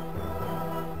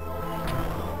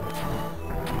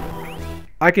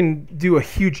do a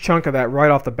huge chunk of that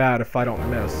right off the bat if I don't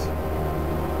miss.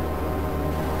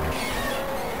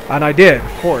 And I did,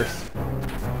 of course.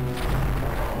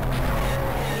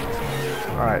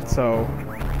 Alright, so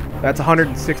that's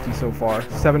 160 so far.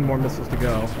 7 more missiles to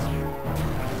go.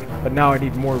 But now I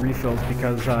need more refills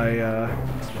because I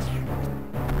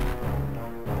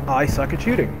suck at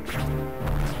shooting.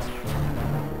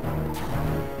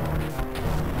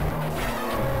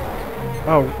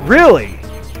 Oh, really?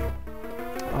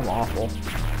 I'm awful.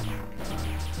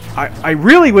 I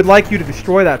really would like you to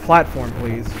destroy that platform,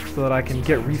 please, so that I can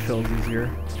get refills easier.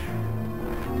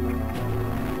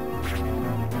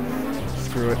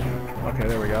 Screw it. Okay,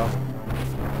 there we go.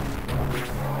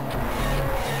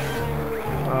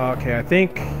 Okay, I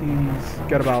think he's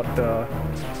got about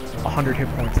 100 hit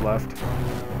points left.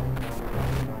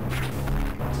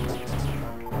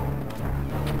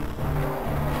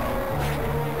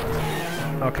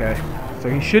 Okay, so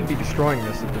he should be destroying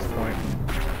this at this point.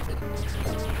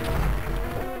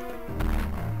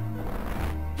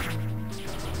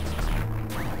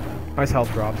 Nice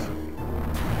health drops.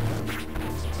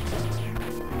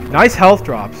 Nice health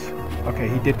drops. Okay,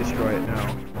 he did destroy it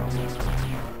now.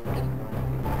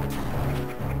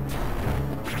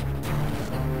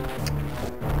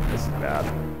 This is bad.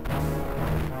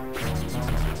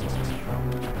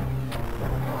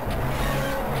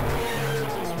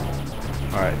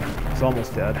 Alright, it's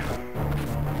almost dead.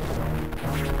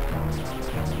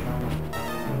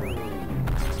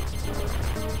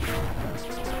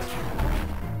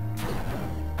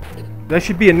 That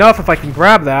should be enough if I can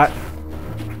grab that.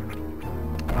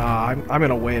 I'm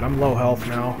gonna wait. I'm low health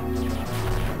now.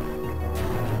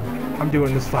 I'm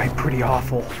doing this fight pretty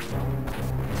awful.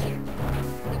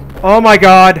 Oh my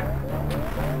god!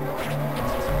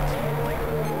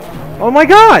 Oh my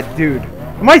god, dude!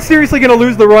 Am I seriously gonna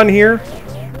lose the run here?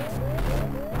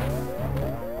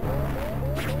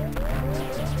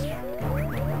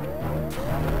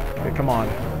 Okay, come on.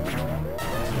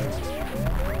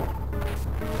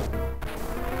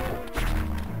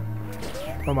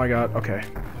 Oh my god, okay.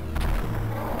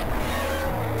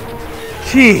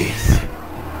 Jeez!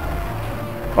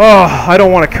 Oh, I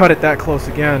don't want to cut it that close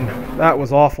again. That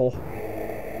was awful.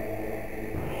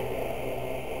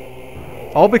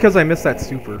 All because I missed that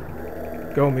super.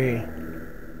 Go me.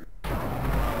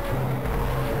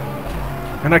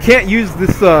 And I can't use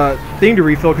this thing to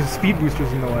refill because the speed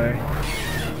booster's in the way.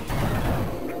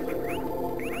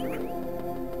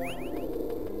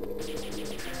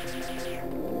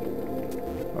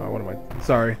 What am I?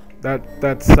 Sorry.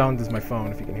 That sound is my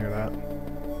phone, if you can hear that.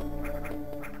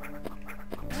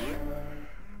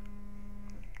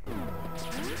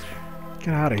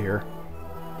 Get out of here.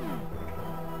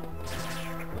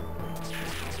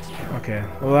 Okay,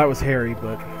 well that was hairy,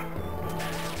 but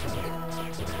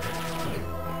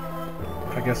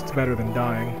I guess it's better than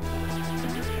dying.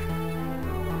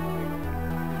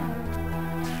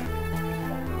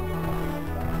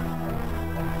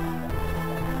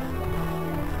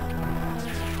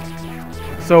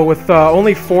 So with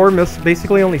only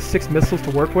basically only 6 missiles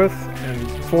to work with,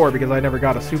 and 4 because I never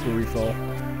got a super refill,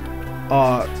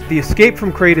 the escape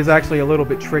from crate is actually a little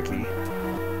bit tricky.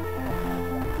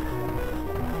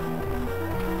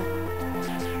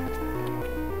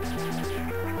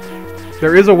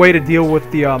 There is a way to deal with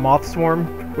the Moth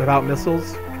Swarm without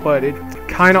missiles, but it's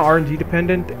kind of RNG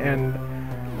dependent, and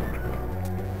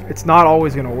it's not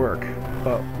always going to work,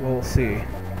 but we'll see.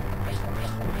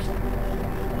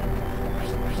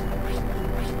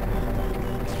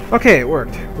 Okay, it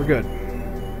worked. We're good.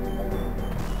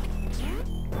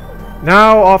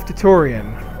 Now off to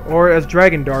Torian, or as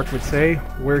Dragon Dark would say,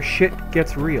 where shit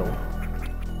gets real.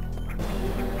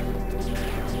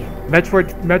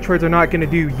 Metroids are not going to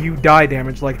do you die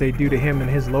damage like they do to him in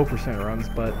his low percent runs,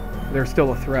 but they're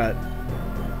still a threat.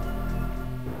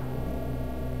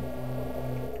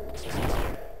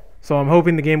 So I'm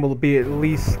hoping the game will be at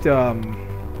least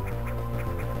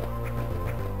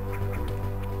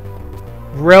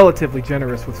relatively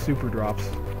generous with super drops.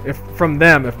 If from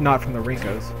them, if not from the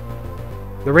Rinkas.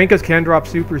 The Rinkas can drop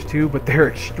supers too, but they're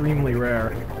extremely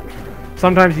rare.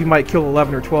 Sometimes you might kill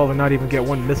 11 or 12 and not even get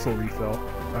 1 missile refill.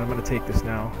 I'm gonna take this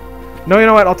now. No, you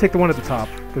know what? I'll take the one at the top,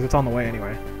 because it's on the way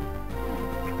anyway.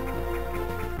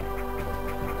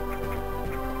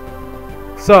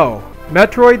 So,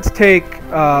 Metroids take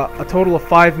a total of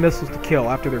 5 missiles to kill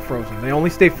after they're frozen. They only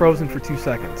stay frozen for 2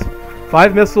 seconds.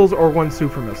 5 missiles or 1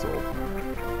 super missile.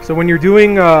 So when you're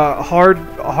doing a hard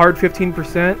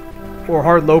 15% or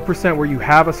hard low percent where you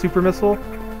have a super missile,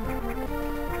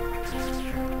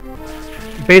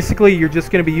 basically you're just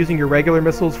going to be using your regular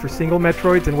missiles for single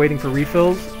Metroids and waiting for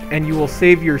refills, and you will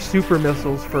save your super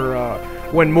missiles for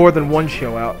when more than one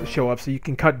show up, so you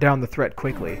can cut down the threat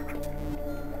quickly.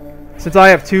 Since I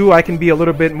have 2, I can be a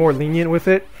little bit more lenient with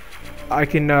it. I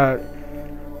can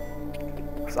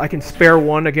spare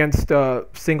 1 against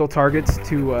single targets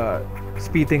to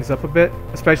speed things up a bit,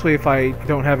 especially if I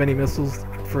don't have any missiles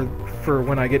for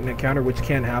when I get an encounter, which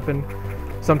can happen.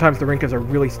 Sometimes the Rinkas are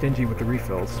really stingy with the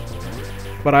refills.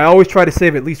 But I always try to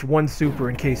save at least 1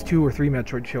 super in case 2 or 3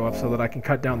 Metroids show up so that I can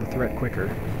cut down the threat quicker.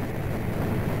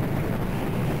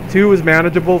 2 is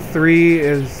manageable, 3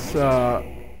 is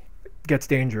gets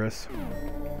dangerous.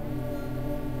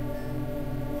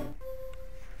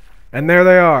 And there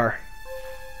they are.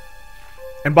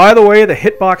 And by the way, the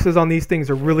hitboxes on these things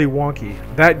are really wonky.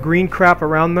 That green crap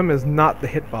around them is not the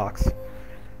hitbox.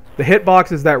 The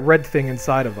hitbox is that red thing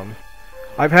inside of them.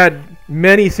 I've had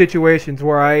many situations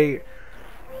where I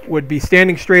would be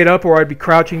standing straight up or I'd be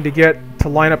crouching to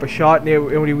line up a shot, and it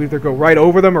would either go right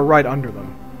over them or right under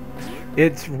them.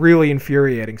 It's really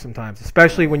infuriating sometimes,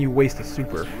 especially when you waste a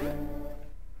super.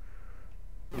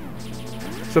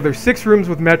 So there's 6 rooms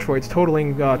with Metroids,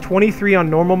 totaling 23 on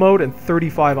normal mode and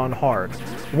 35 on hard.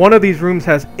 One of these rooms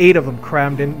has 8 of them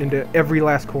crammed into every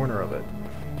last corner of it.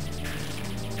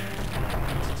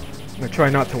 I'm going to try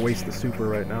not to waste the super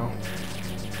right now.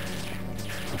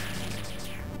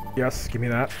 Yes, give me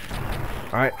that.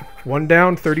 Alright, 1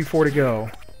 down, 34 to go.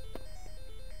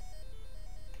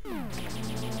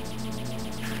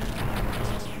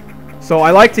 So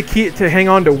I like to hang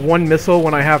on to one missile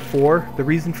when I have 4. The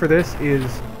reason for this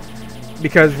is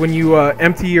because when you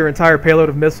empty your entire payload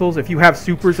of missiles, if you have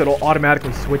supers, it'll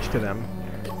automatically switch to them.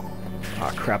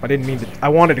 Ah, crap! I didn't mean to. I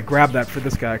wanted to grab that for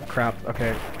this guy. Crap.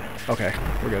 Okay. Okay.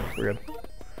 We're good. We're good.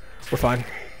 We're fine.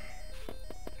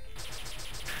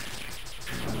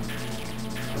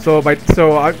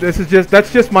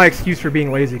 That's just my excuse for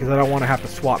being lazy because I don't want to have to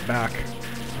swap back.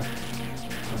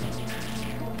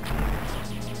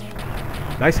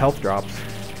 Nice health drops.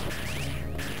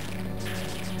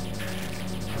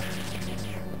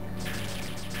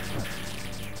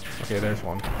 Okay, there's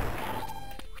one.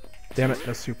 Damn it,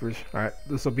 that's supers. Alright,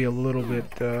 this will be a little bit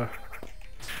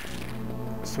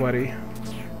sweaty.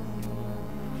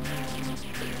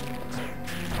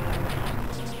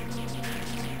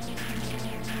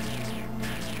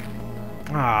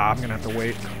 Ah, I'm gonna have to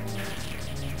wait.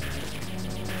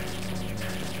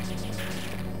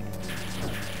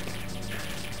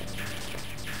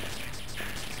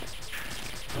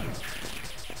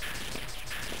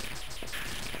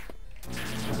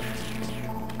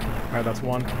 Alright, that's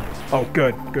one. Oh,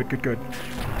 good. Good, good, good.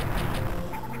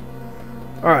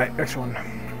 Alright, next one.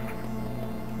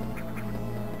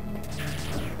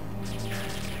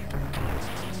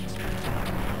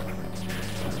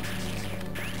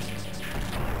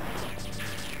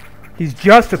 He's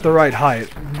just at the right height.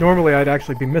 Normally, I'd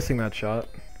actually be missing that shot.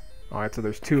 Alright, so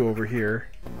there's 2 over here.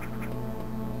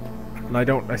 And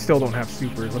I still don't have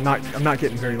supers. I'm not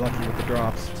getting very lucky with the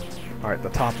drops. Alright, the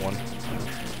top one.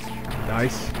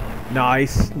 Nice.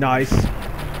 Nice, nice.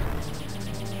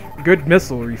 Good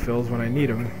missile refills when I need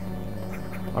them.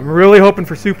 I'm really hoping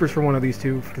for supers for one of these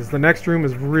 2, because the next room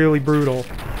is really brutal.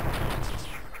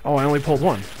 Oh, I only pulled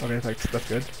 1. Okay, that's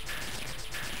good.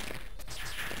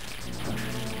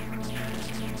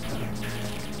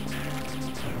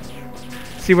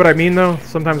 See what I mean, though?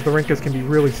 Sometimes the Rinkas can be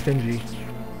really stingy.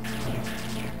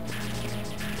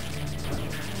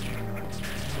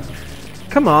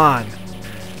 Come on!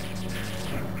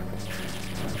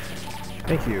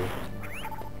 Thank you.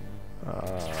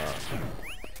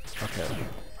 Okay.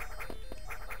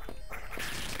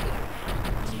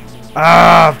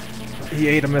 Ah! He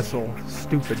ate a missile.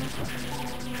 Stupid.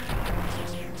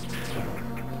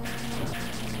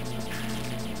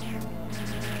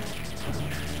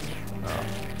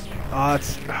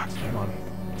 It's... come on.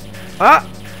 Ah!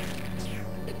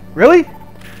 Really?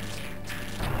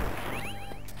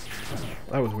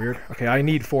 That was weird. Okay, I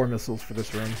need 4 missiles for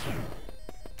this room.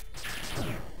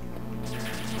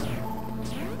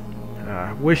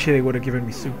 Wish they would have given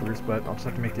me supers, but I'll just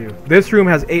have to make do. This room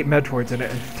has 8 Metroids in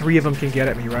it, and 3 of them can get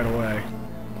at me right away.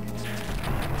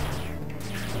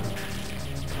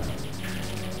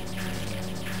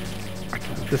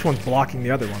 This one's blocking the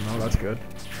other one, though. That's good.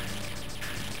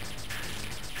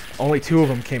 Only 2 of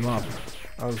them came up.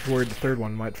 I was worried the 3rd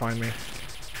one might find me.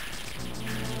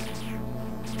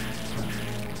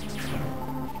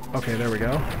 Okay, there we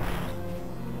go.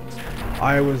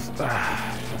 I was...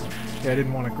 yeah, I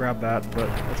didn't want to grab that, but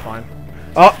that's fine.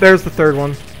 Oh, there's the 3rd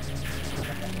one.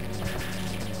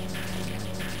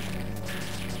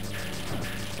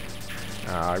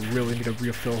 I really need a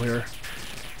refill here.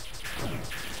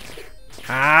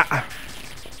 Ah!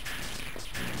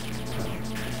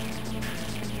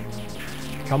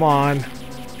 Come on.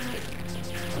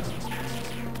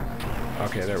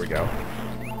 Okay, there we go.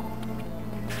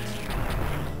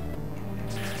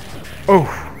 Oh!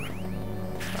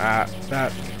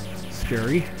 That's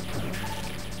scary.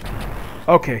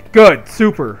 Okay, good.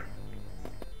 Super.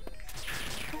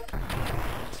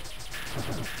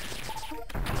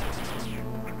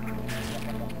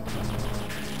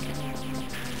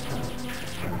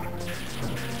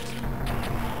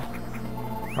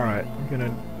 Alright, I'm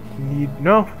gonna need...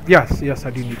 No? Yes, yes,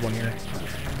 I do need one here.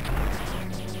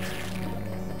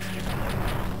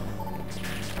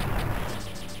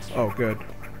 Oh, good.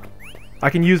 I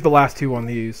can use the last 2 on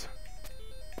these.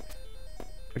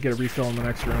 I get a refill in the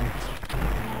next room.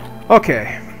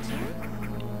 Okay.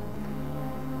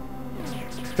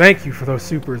 Thank you for those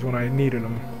supers when I needed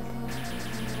them.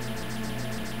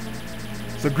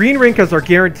 So green Rinkas are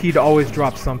guaranteed to always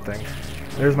drop something.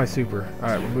 There's my super.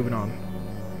 Alright, we're moving on.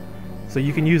 So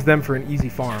you can use them for an easy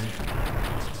farm.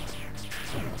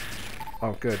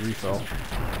 Oh, good. Refill.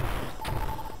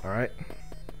 Alright.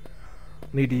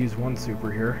 Need to use 1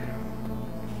 super here.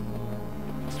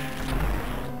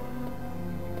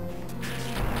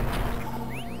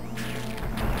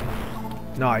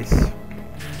 Nice.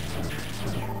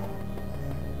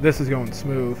 This is going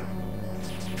smooth.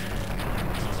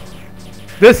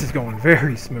 This is going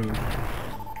very smooth.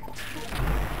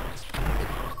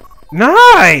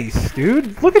 Nice,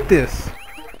 dude. Look at this.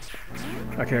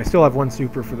 Okay, I still have one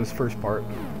super for this first part.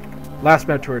 Last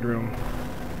Metroid room.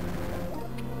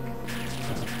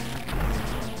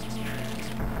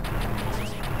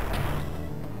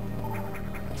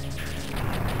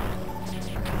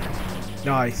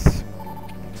 Nice.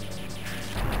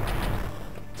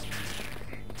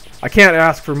 I can't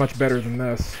ask for much better than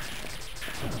this.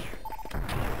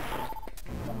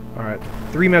 Alright,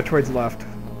 3 Metroids left.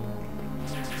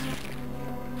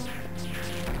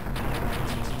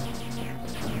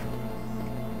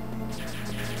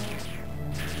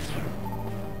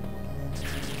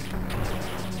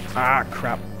 Ah,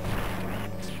 crap.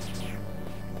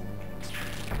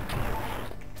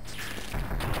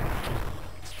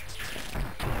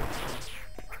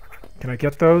 Can I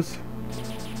get those?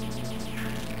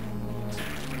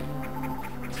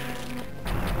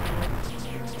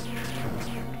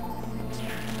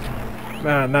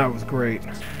 Man, that was great.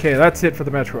 Okay, that's it for the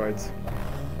Metroids.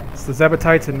 It's the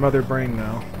Zebatites and Mother Brain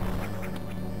now.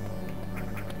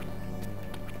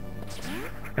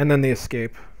 And then the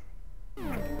escape.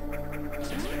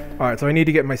 Alright, so I need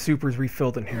to get my supers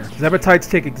refilled in here. Zebatites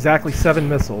take exactly 7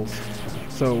 missiles.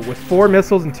 So with 4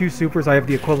 missiles and 2 supers, I have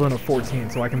the equivalent of 14,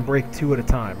 so I can break 2 at a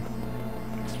time.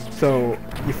 So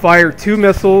you fire 2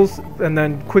 missiles, and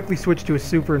then quickly switch to a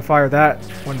super and fire that,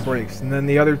 1 breaks. And then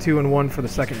the other 2 and 1 for the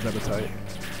second Zebatite.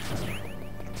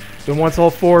 Then once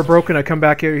all 4 are broken, I come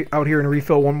back out here and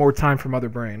refill 1 more time for Mother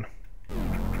Brain.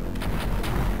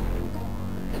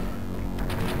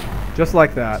 Just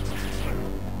like that.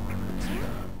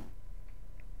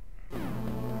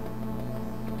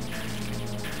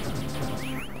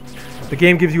 The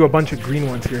game gives you a bunch of green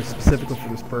ones here specifically for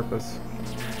this purpose.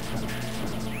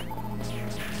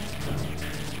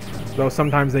 Though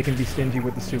sometimes they can be stingy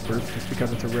with the supers just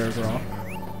because it's a rare draw.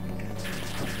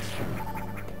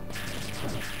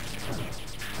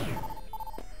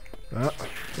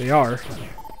 They are.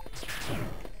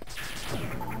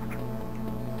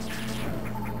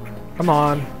 Come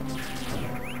on.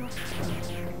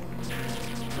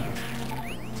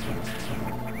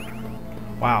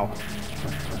 Wow.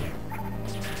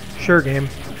 Sure, game.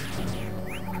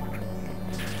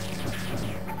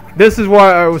 This is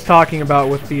what I was talking about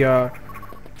with the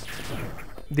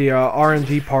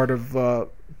RNG part of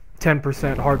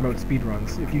 10% hard mode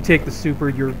speedruns. If you take the super,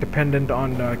 you're dependent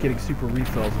on getting super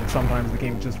refills, and sometimes the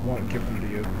game just won't give them to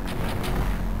you.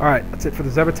 Alright, that's it for the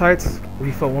Zebatites.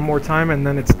 Refill 1 more time, and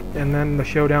then the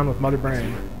showdown with Mother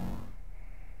Brain.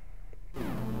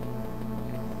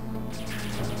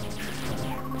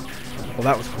 Well,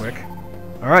 that was quick.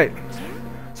 Alright.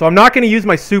 So I'm not going to use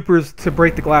my supers to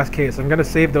break the glass case. I'm going to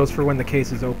save those for when the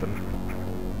case is open.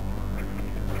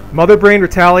 Mother Brain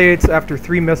retaliates after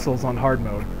 3 missiles on hard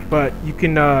mode. But you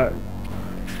can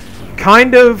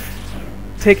kind of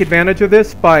take advantage of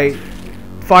this by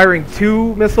firing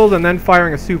 2 missiles and then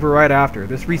firing a super right after.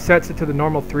 This resets it to the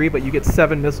normal 3, but you get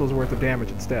 7 missiles worth of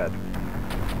damage instead.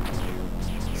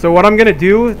 So what I'm going to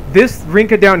do, this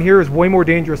Rinka down here is way more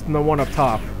dangerous than the one up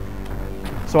top.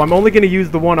 So I'm only going to use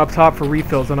the one up top for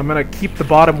refills, and I'm going to keep the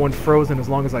bottom one frozen as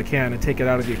long as I can and take it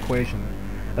out of the equation.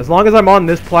 As long as I'm on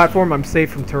this platform, I'm safe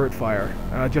from turret fire.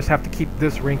 I just have to keep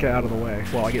this Rinka out of the way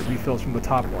while I get refills from the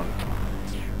top one.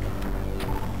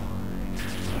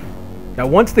 Now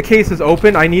once the case is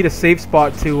open, I need a safe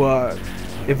spot to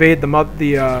evade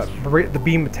the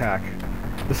beam attack.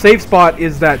 The safe spot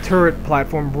is that turret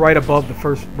platform right above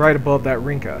that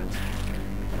Rinka.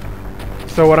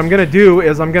 So what I'm going to do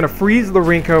is I'm going to freeze the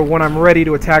Rinka when I'm ready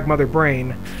to attack Mother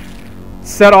Brain,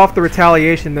 set off the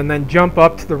retaliation, and then jump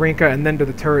up to the Rinka and then to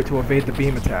the turret to evade the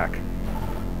beam attack.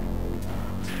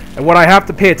 And what I have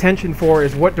to pay attention for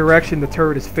is what direction the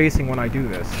turret is facing when I do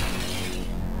this.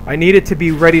 I need it to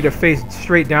be ready to face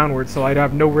straight downwards so I'd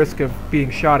have no risk of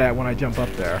being shot at when I jump up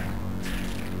there.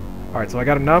 Alright, so I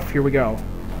got enough. Here we go.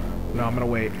 No, I'm going to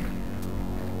wait.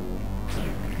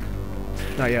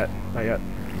 Not yet. Not yet.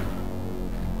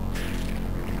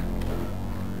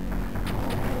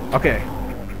 Okay,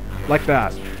 like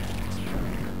that.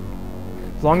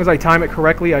 As long as I time it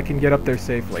correctly, I can get up there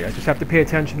safely. I just have to pay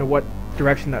attention to what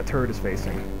direction that turret is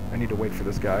facing. I need to wait for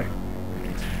this guy.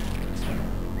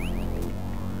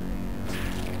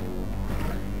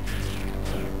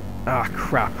 Ah,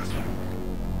 crap.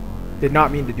 Did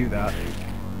not mean to do that.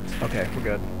 Okay, we're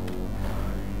good.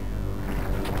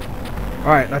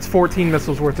 Alright, that's 14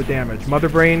 missiles worth of damage. Mother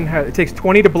Brain, it takes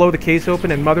 20 to blow the case open,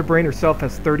 and Mother Brain herself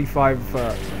has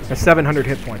 700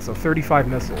 hit points, so 35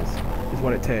 missiles is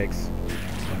what it takes.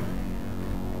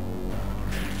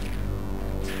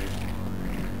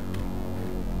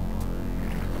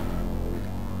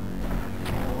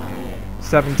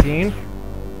 17.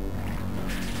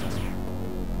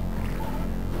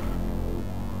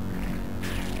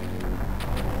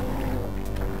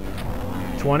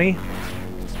 $20.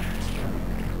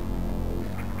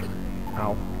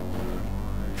 Ow.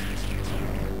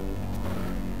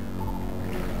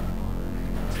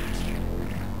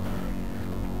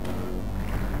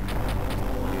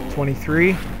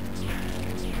 $23.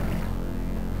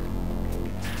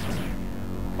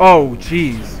 Oh,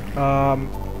 jeez.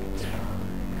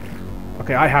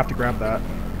 Okay, I have to grab that.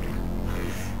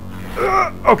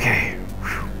 Okay.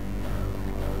 Whew.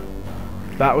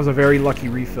 That was a very lucky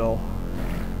refill.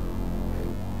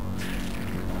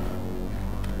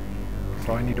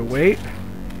 So I need to wait.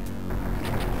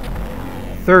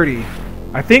 30.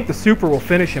 I think the super will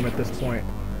finish him at this point.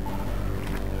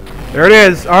 There it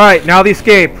is. Alright, now the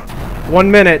escape. 1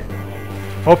 minute.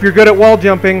 Hope you're good at wall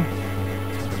jumping.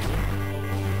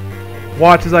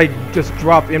 Watch as I just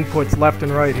drop inputs left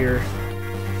and right here.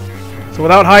 So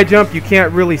without high jump, you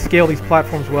can't really scale these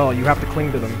platforms well. You have to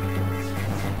cling to them.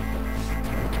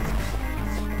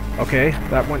 Okay,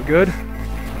 that went good.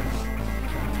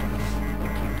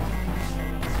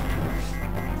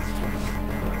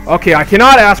 Okay, I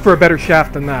cannot ask for a better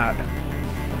shaft than that.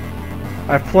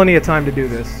 I have plenty of time to do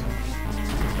this.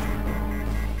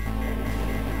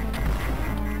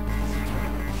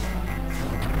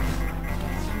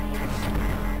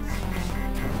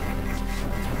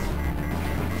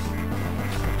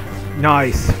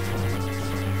 Nice.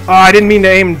 Oh, I didn't mean to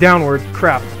aim downward.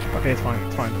 Crap. Okay, it's fine.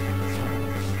 It's fine.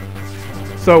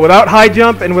 So without high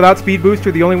jump and without speed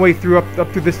booster, the only way through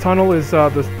up through this tunnel is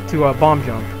to bomb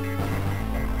jump.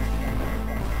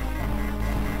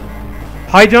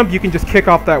 High jump, you can just kick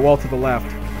off that wall to the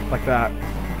left, like that.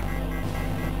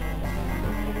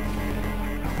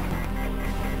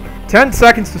 10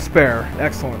 seconds to spare.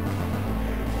 Excellent.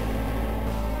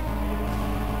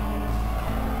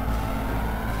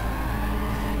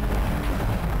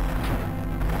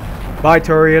 Bye,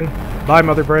 Turian. Bye,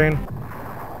 Mother Brain.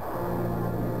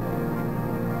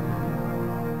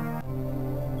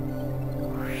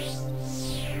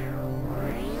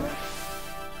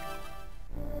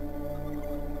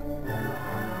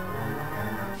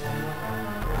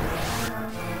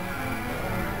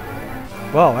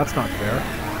 Well, that's not fair.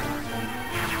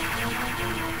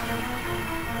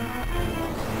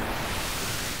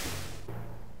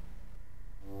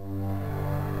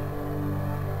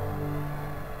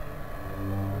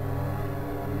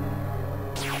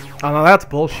 Oh, no, that's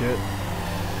bullshit.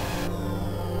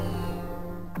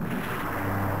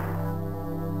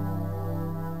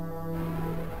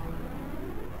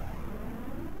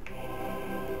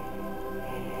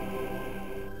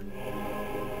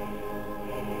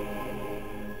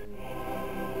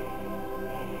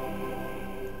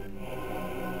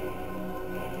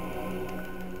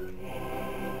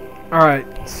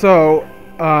 Alright, so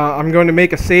I'm going to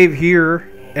make a save here,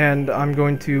 and I'm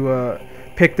going to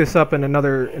pick this up in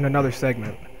another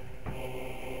segment.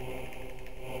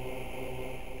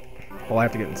 Well, I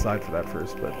have to get inside for that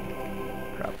first, but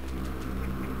crap.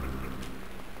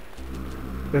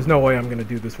 There's no way I'm going to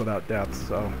do this without death,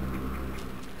 so...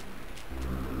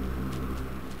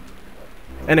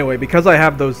 Anyway, because I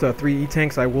have those 3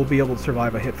 E-tanks, I will be able to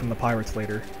survive a hit from the pirates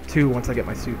later. 2 once I get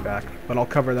my suit back, but I'll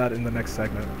cover that in the next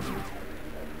segment.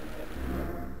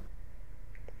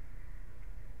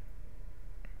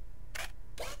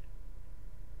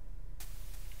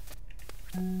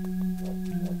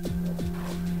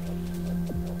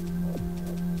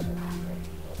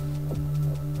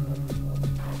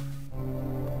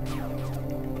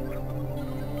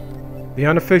 The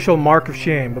unofficial mark of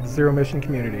shame of the Zero Mission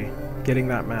community. Getting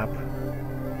that map.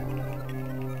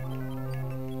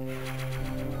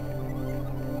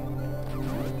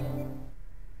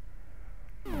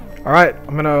 Alright,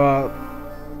 I'm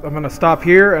gonna stop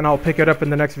here and I'll pick it up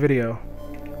in the next video.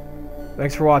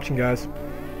 Thanks for watching, guys.